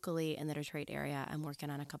locally in the Detroit area. I'm working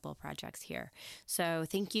on a couple of projects here. So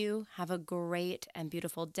thank you. Have a great and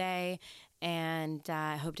beautiful day, and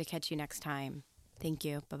I hope to catch you next time. Thank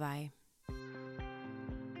you. Bye-bye.